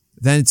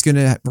 then it's going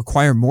to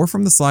require more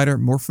from the slider,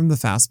 more from the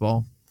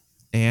fastball.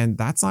 And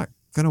that's not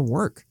going to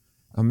work.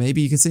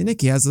 Maybe you could say, Nick,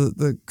 he has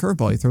the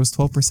curveball. He throws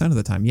 12% of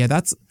the time. Yeah,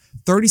 that's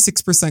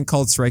 36%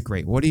 called strike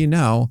rate. What do you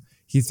know?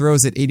 He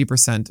throws it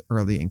 80%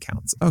 early in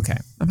counts. Okay,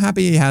 I'm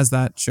happy he has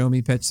that show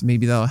me pitch.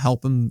 Maybe that'll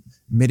help him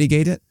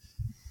mitigate it.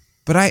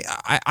 But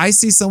I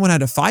see someone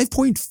had a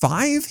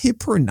 5.5 hit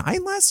per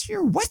 9 last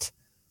year. What?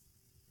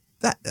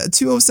 That a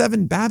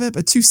 207 BABIP,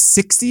 a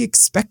 260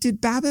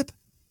 expected BABIP,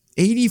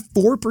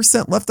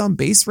 84% left on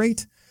base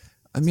rate.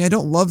 I mean, I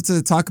don't love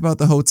to talk about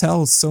the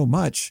hotel so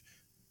much,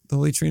 the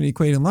Holy Trinity,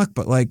 Quaid, and Luck,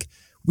 but like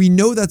we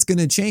know that's going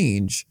to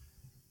change,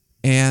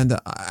 and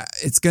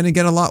it's going to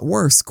get a lot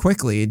worse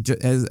quickly.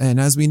 And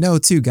as we know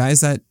too,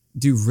 guys that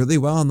do really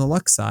well on the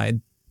luck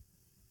side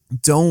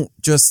don't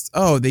just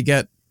they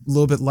get a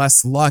little bit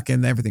less luck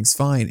and everything's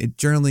fine. It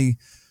generally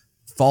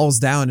falls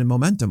down in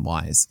momentum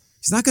wise.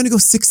 He's not going to go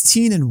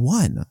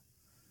 16-1.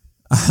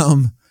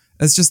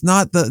 That's just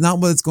not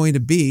what it's going to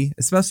be,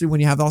 especially when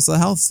you have also the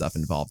health stuff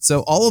involved.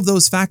 So all of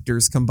those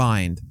factors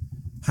combined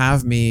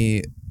have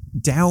me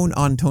down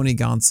on Tony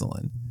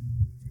Gonsolin.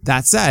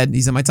 That said,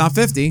 he's in my top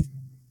 50.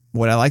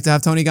 Would I like to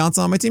have Tony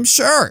Gonsolin on my team?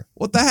 Sure.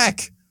 What the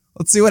heck?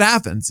 Let's see what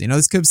happens.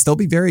 This could still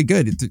be very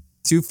good.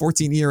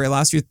 2.14 ERA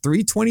last year,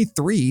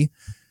 3.23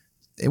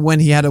 when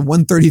he had a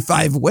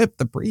 135 whip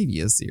the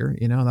previous year.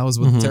 That was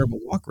with a terrible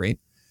walk rate.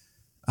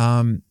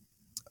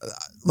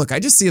 Look, I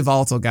just see a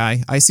volatile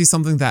guy. I see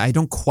something that I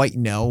don't quite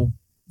know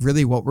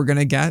really what we're going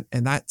to get,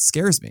 and that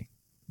scares me.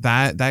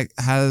 That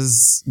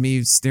has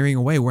me steering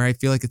away where I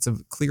feel like it's a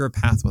clearer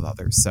path with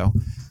others. So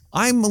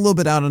I'm a little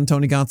bit out on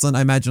Tony Gonsolin.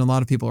 I imagine a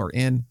lot of people are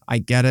in. I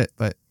get it,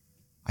 but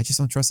I just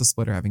don't trust a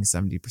splitter having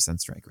 70%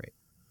 strike rate.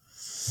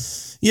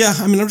 Yeah,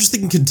 I mean, I'm just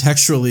thinking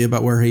contextually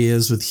about where he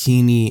is with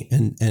Heaney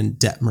and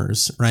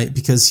Detmers, right?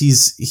 Because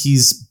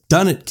he's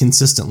done it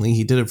consistently.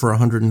 He did it for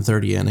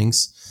 130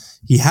 innings.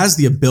 He has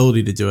the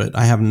ability to do it.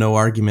 I have no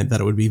argument that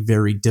it would be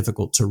very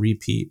difficult to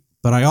repeat.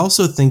 But I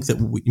also think that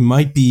we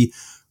might be,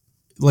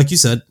 like you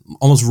said,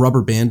 almost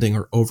rubber banding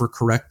or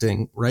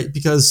overcorrecting, right?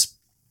 Because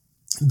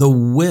the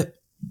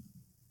whip,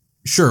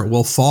 sure,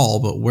 will fall,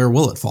 but where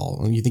will it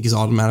fall? And you think he's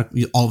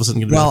automatically all of a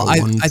sudden going to be like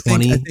a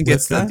 120? I think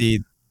it's that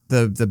the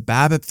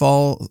BABIP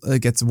fall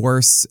gets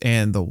worse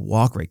and the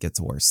walk rate gets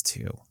worse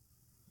too.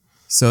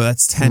 So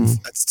that's 10.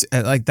 That's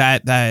like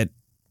that. That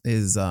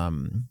is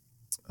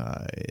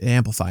it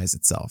amplifies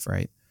itself,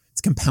 right?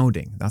 It's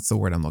compounding. That's the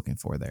word I'm looking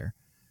for there.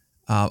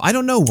 I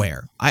don't know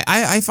where.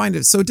 I find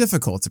it so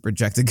difficult to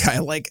project a guy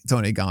like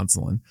Tony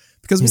Gonsolin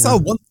because we saw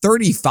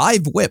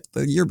 135 whip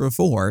the year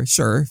before.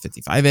 Sure,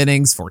 55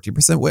 innings,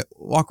 14% whip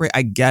walk rate.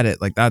 I get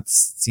it. Like that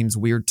seems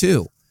weird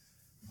too.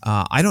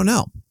 I don't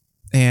know.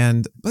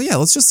 But yeah,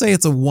 let's just say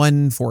it's a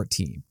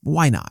 114.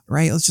 Why not,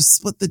 right? Let's just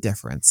split the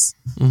difference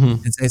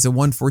and say it's a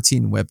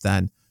 114 whip.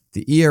 Then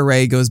the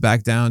ERA goes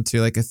back down to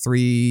like a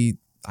 3.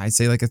 I'd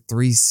say like a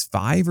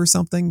 3.5 or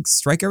something.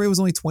 Strike area was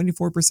only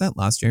 24%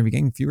 last year. If you're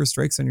getting fewer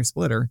strikes on your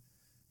splitter,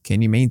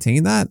 can you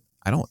maintain that?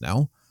 I don't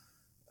know.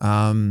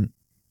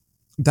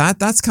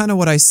 That's kind of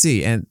what I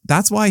see. And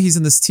that's why he's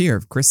in this tier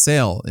of Chris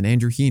Sale and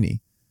Andrew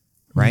Heaney,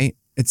 right?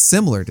 It's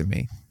similar to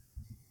me.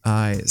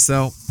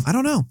 So I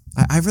don't know.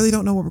 I really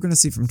don't know what we're going to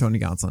see from Tony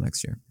Gonsolin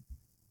next year.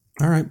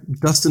 All right.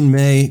 Dustin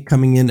May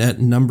coming in at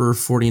number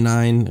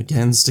 49.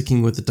 Again,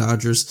 sticking with the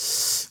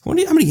Dodgers. How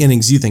many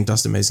innings do you think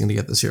Dustin May is going to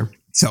get this year?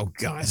 Oh,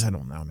 gosh, I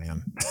don't know,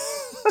 man.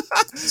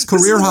 His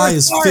career high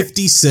is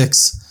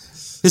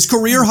 56. His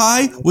career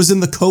high was in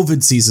the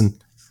COVID season.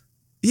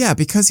 Yeah,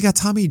 because he got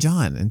Tommy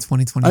John in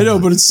 2021. I know,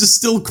 but it's just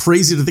still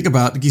crazy to think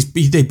about. He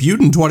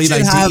debuted in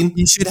 2019.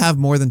 You should have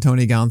more than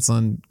Tony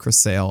Gonsolin, Chris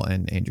Sale,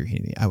 and Andrew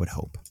Heaney. I would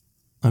hope.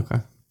 Okay.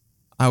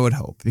 I would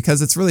hope,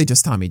 because it's really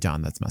just Tommy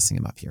John that's messing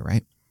him up here,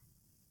 right?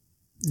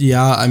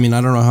 Yeah, I mean,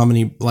 I don't know how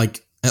many,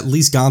 like, at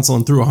least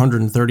Gonsolin threw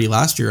 130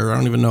 last year. I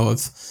don't even know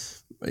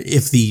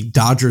if the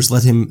Dodgers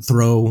let him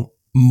throw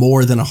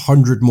more than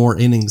 100 more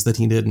innings that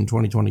he did in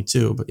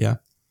 2022, but yeah.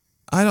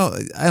 I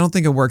don't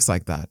think it works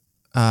like that.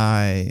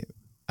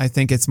 I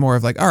think it's more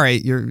of like, all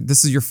right,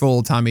 this is your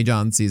full Tommy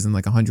John season,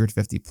 like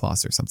 150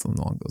 plus or something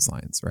along those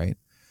lines, right?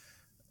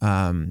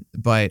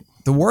 But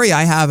the worry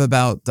I have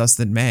about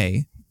Dustin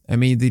May, I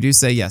mean, they do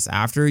say, yes,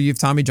 after you've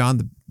Tommy John,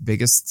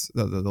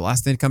 the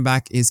last thing to come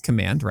back is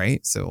command,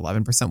 right? So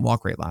 11%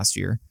 walk rate last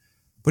year,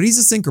 but he's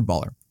a sinker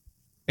baller.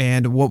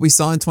 And what we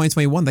saw in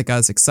 2021 that got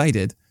us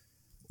excited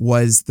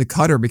was the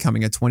cutter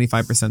becoming a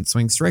 25%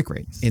 swing strike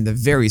rate in the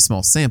very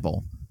small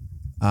sample.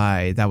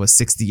 That was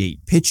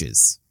 68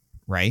 pitches,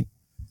 right?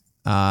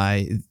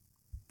 I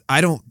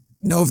don't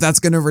know if that's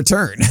going to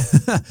return.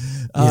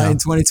 In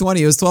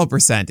 2020, it was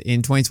 12%.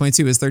 In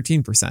 2022, it was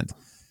 13%.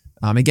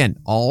 Again,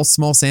 all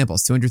small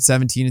samples,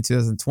 217 in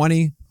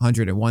 2020,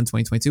 101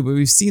 2022. But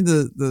we've seen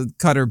the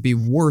cutter be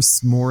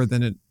worse more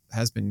than it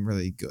has been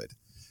really good.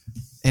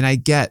 And I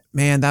get,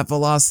 man, that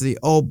velocity,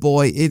 oh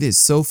boy, it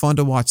is so fun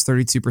to watch.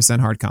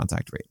 32% hard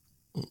contact rate.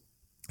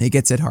 It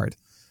gets hit hard.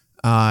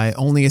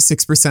 Only a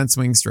 6%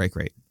 swing strike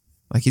rate.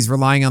 Like, he's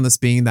relying on this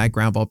being that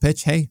ground ball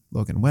pitch. Hey,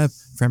 Logan Webb,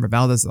 Framber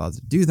Valdez allowed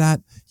to do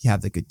that. You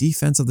have the good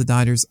defense of the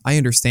Dodgers. I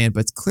understand, but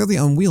it's clearly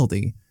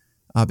unwieldy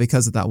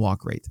because of that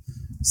walk rate.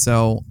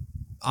 So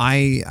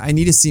I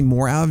need to see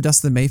more out of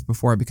Dustin May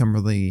before I become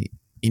really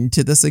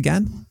into this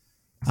again.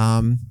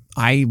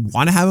 I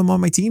want to have him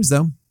on my teams,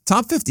 though.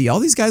 Top 50, all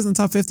these guys in the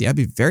top 50. I'd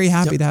be very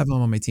happy to have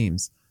them on my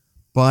teams.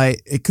 But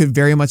it could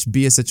very much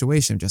be a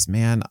situation of just,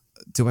 man,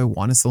 do I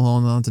want to still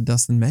hold on to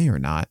Dustin May or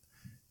not?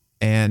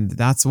 And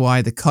that's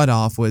why the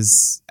cutoff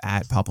was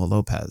at Pablo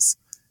Lopez.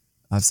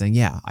 Of saying,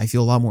 yeah, I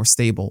feel a lot more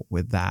stable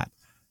with that.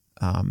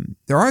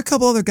 There are a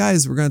couple other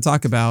guys we're going to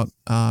talk about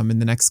in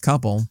the next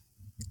couple,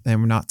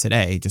 and we're not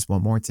today, just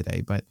one more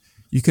today. But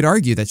you could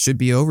argue that should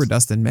be over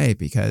Dustin May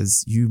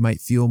because you might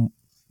feel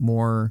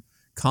more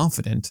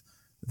confident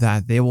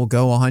that they will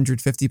go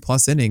 150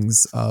 plus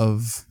innings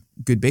of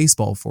good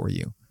baseball for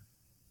you.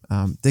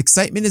 The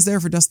excitement is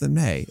there for Dustin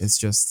May. It's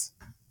just,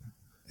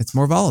 it's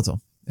more volatile.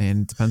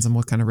 And it depends on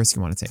what kind of risk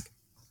you want to take.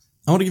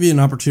 I want to give you an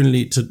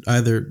opportunity to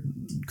either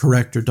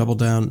correct or double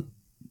down.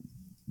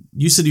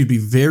 You said you'd be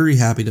very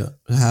happy to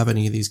have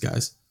any of these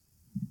guys.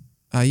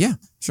 Yeah,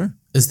 sure.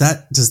 Does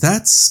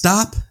that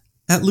stop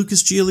at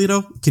Lucas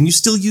Giolito? Can you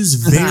still use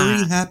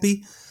very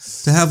happy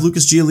to have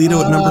Lucas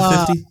Giolito at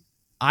number 50?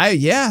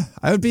 I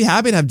would be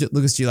happy to have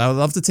Lucas Giolito. I would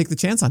love to take the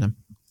chance on him.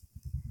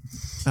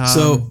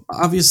 So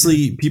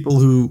obviously, people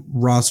who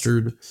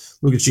rostered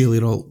Lucas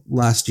Giolito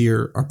last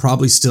year are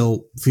probably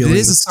still feeling. It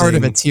is a start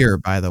of a tier,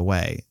 by the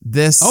way.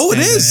 It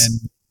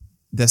is.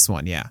 This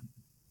one, yeah.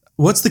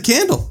 What's the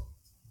candle?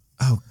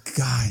 Oh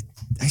God,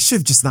 I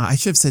should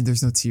have said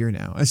there's no tier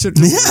now. I should.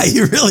 Yeah,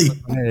 you really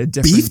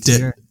beefed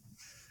tier.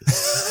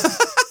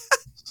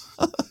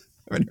 I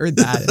haven't heard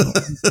that in a long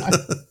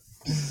time.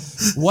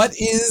 What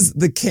is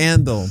the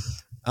candle?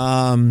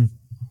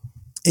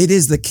 It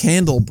is the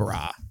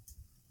Candelabra.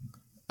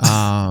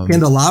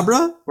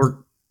 Candelabra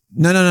or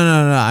no.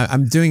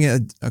 I'm doing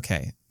it.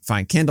 Okay,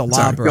 fine. Candelabra.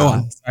 Sorry, go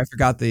on. I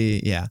forgot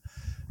yeah.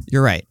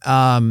 You're right.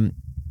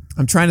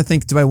 I'm trying to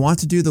think. Do I want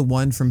to do the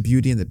one from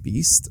Beauty and the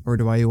Beast, or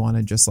do I want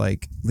to just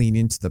like lean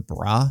into the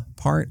bra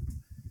part?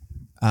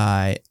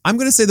 I'm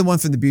going to say the one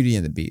from the Beauty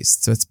and the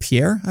Beast. So it's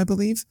Pierre, I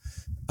believe.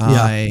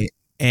 Yeah.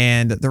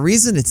 And the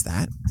reason it's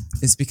that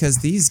is because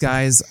these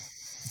guys,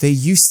 they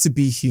used to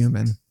be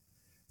human.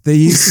 They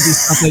used to be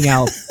something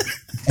else,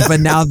 but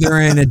now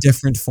they're in a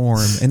different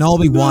form. And all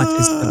we want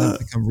is for them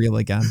to become real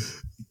again.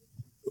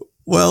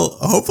 Well,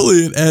 hopefully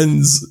it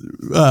ends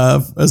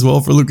as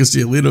well for Lucas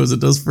Giolito as it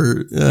does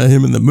for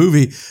him in the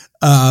movie.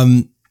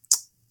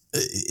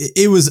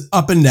 It was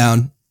up and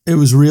down. It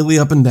was really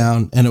up and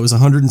down, and it was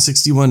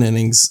 161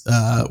 innings,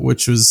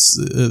 which was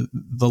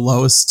the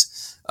lowest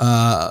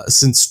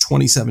since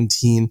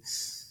 2017.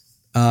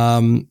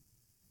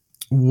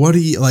 What do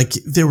you like?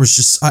 There was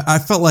just, I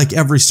felt like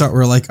every start we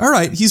were like, all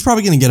right, he's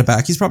probably going to get it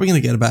back.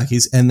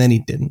 And then he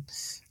didn't.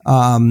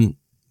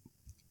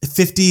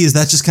 50, is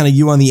that just kind of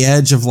you on the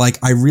edge of like,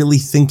 I really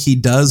think he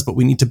does, but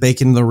we need to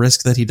bake in the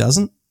risk that he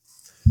doesn't?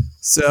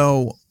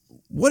 So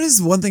what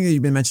is one thing that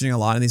you've been mentioning a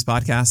lot in these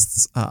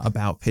podcasts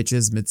about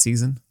pitches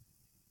mid-season?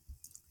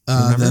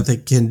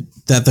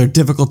 That they're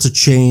difficult to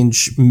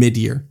change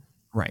mid-year.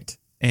 Right.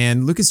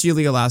 And Lucas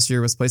Giolito last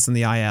year was placed on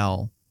the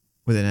IL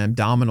with an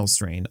abdominal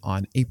strain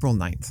on April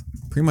 9th,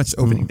 pretty much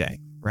opening day,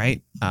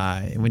 right?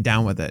 And went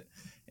down with it.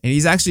 And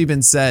he's actually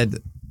been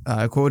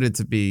quoted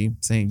to be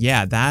saying,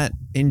 yeah, that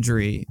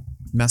injury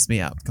messed me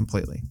up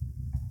completely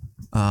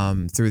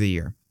through the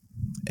year.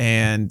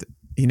 And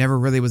he never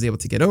really was able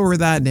to get over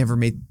that, never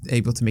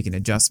able to make an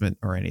adjustment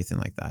or anything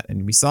like that.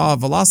 And we saw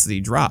velocity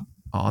drop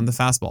on the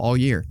fastball all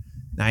year,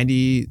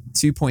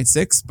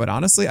 92.6. But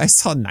honestly, I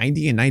saw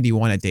 90 and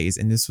 91 at days.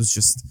 And this was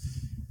just,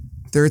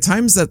 there are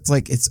times that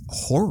like, it's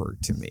horror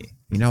to me.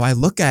 You know, I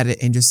look at it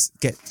and just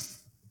get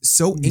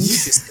so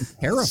anxious and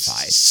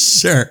terrified.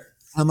 Sure.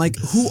 I'm like,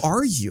 who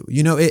are you?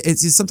 You know,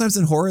 it's just sometimes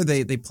in horror,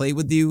 they play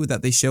with you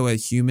that they show a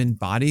human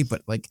body,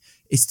 but like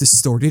it's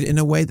distorted in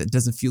a way that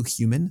doesn't feel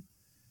human.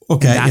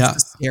 Okay. And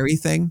that's the scary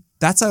thing.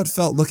 That's how it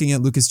felt looking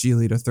at Lucas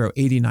Giolito throw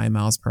 89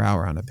 miles per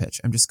hour on a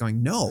pitch. I'm just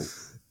going, no,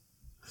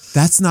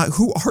 that's not,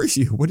 who are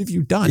you? What have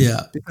you done?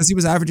 Yeah. Because he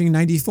was averaging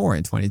 94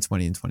 in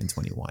 2020 and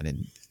 2021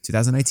 and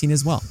 2019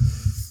 as well.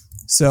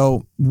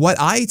 So what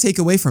I take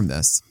away from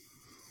this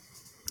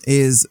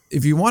is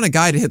if you want a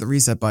guy to hit the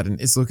reset button,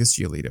 it's Lucas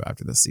Giolito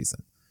after this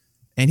season.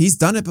 And he's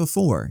done it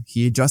before.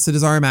 He adjusted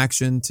his arm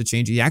action to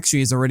change. He actually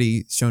has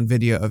already shown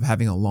video of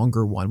having a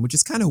longer one, which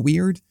is kind of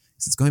weird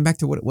because it's going back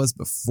to what it was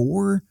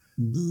before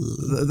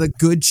the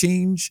good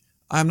change.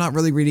 I'm not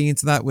really reading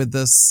into that with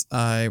this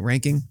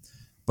ranking.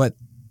 But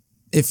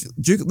if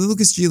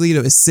Lucas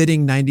Giolito is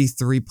sitting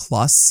 93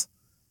 plus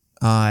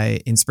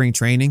in spring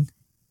training,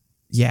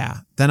 yeah,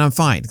 then I'm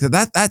fine. Because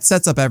that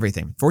sets up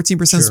everything.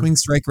 14% swing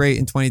strike rate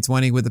in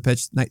 2020 with the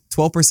pitch,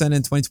 12%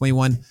 in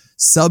 2021,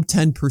 sub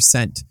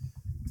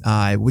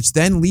 10%, which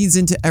then leads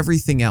into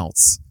everything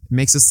else. It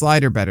makes his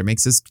slider better,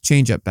 makes his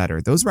changeup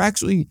better. Those were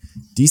actually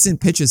decent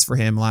pitches for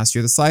him last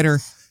year. The slider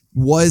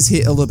was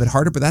hit a little bit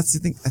harder, but that's the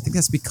thing. I think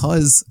that's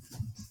because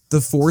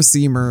the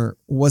four-seamer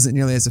wasn't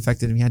nearly as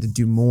effective and he had to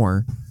do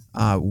more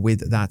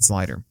with that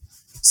slider.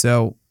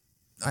 So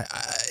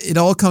it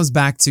all comes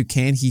back to,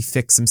 can he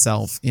fix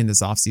himself in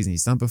this offseason?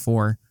 He's done it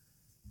before.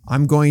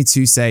 I'm going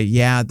to say,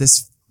 yeah,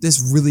 this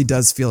really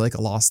does feel like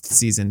a lost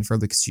season for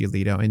Lucas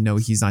Giolito. And no,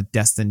 he's not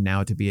destined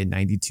now to be a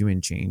 92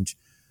 and change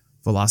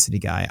velocity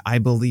guy. I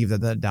believe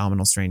that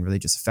abdominal strain really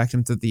just affected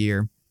him through the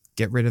year.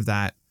 Get rid of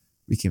that.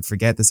 We can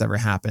forget this ever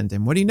happened.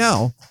 And what do you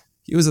know?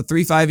 He was a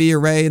 3.5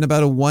 ERA and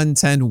about a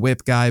 110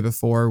 whip guy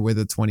before with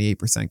a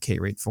 28% K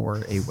rate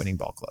for a winning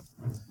ball club.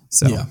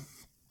 So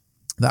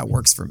that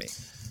works for me.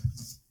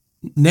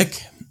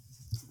 Nick,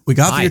 we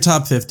got through your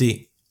top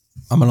 50.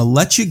 I'm going to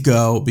let you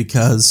go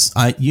because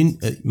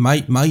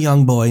my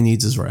young boy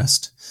needs his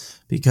rest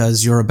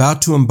because you're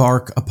about to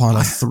embark upon a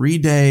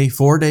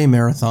 4-day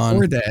marathon.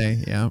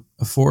 4-day, yeah.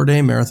 A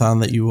 4-day marathon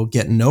that you will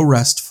get no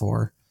rest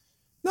for.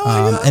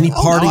 No, any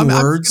parting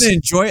words? I'm going to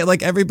enjoy it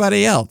like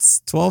everybody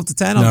else. 12 to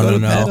 10, I'll go to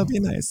bed. It'll be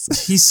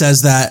nice. He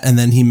says that, and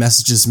then he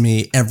messages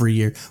me every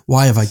year.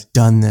 Why have I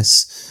done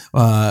this?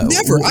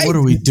 Never. What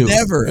are we doing?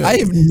 Never. I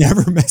have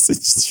never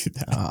messaged you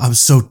that. I'm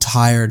so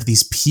tired.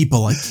 These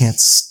people, I can't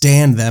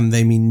stand them.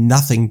 They mean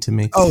nothing to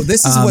me. Oh,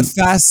 this is what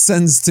Fast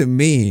sends to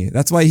me.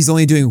 That's why he's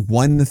only doing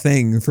one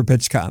thing for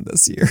PitchCon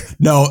this year.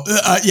 No,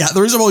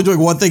 the reason I'm only doing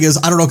one thing is,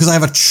 I don't know, because I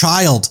have a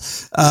child.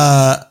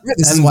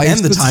 This is why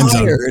he's the time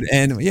zone.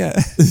 And yeah.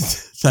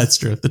 That's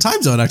true. The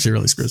time zone actually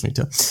really screws me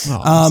too.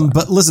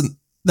 But listen,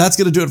 that's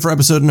going to do it for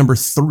episode number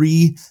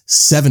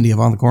 370 of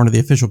On the Corner, the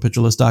official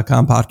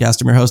PitcherList.com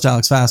podcast. I'm your host,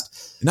 Alex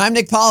Fast. And I'm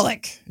Nick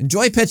Pollock.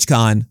 Enjoy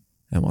PitchCon,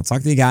 and we'll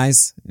talk to you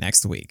guys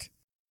next week.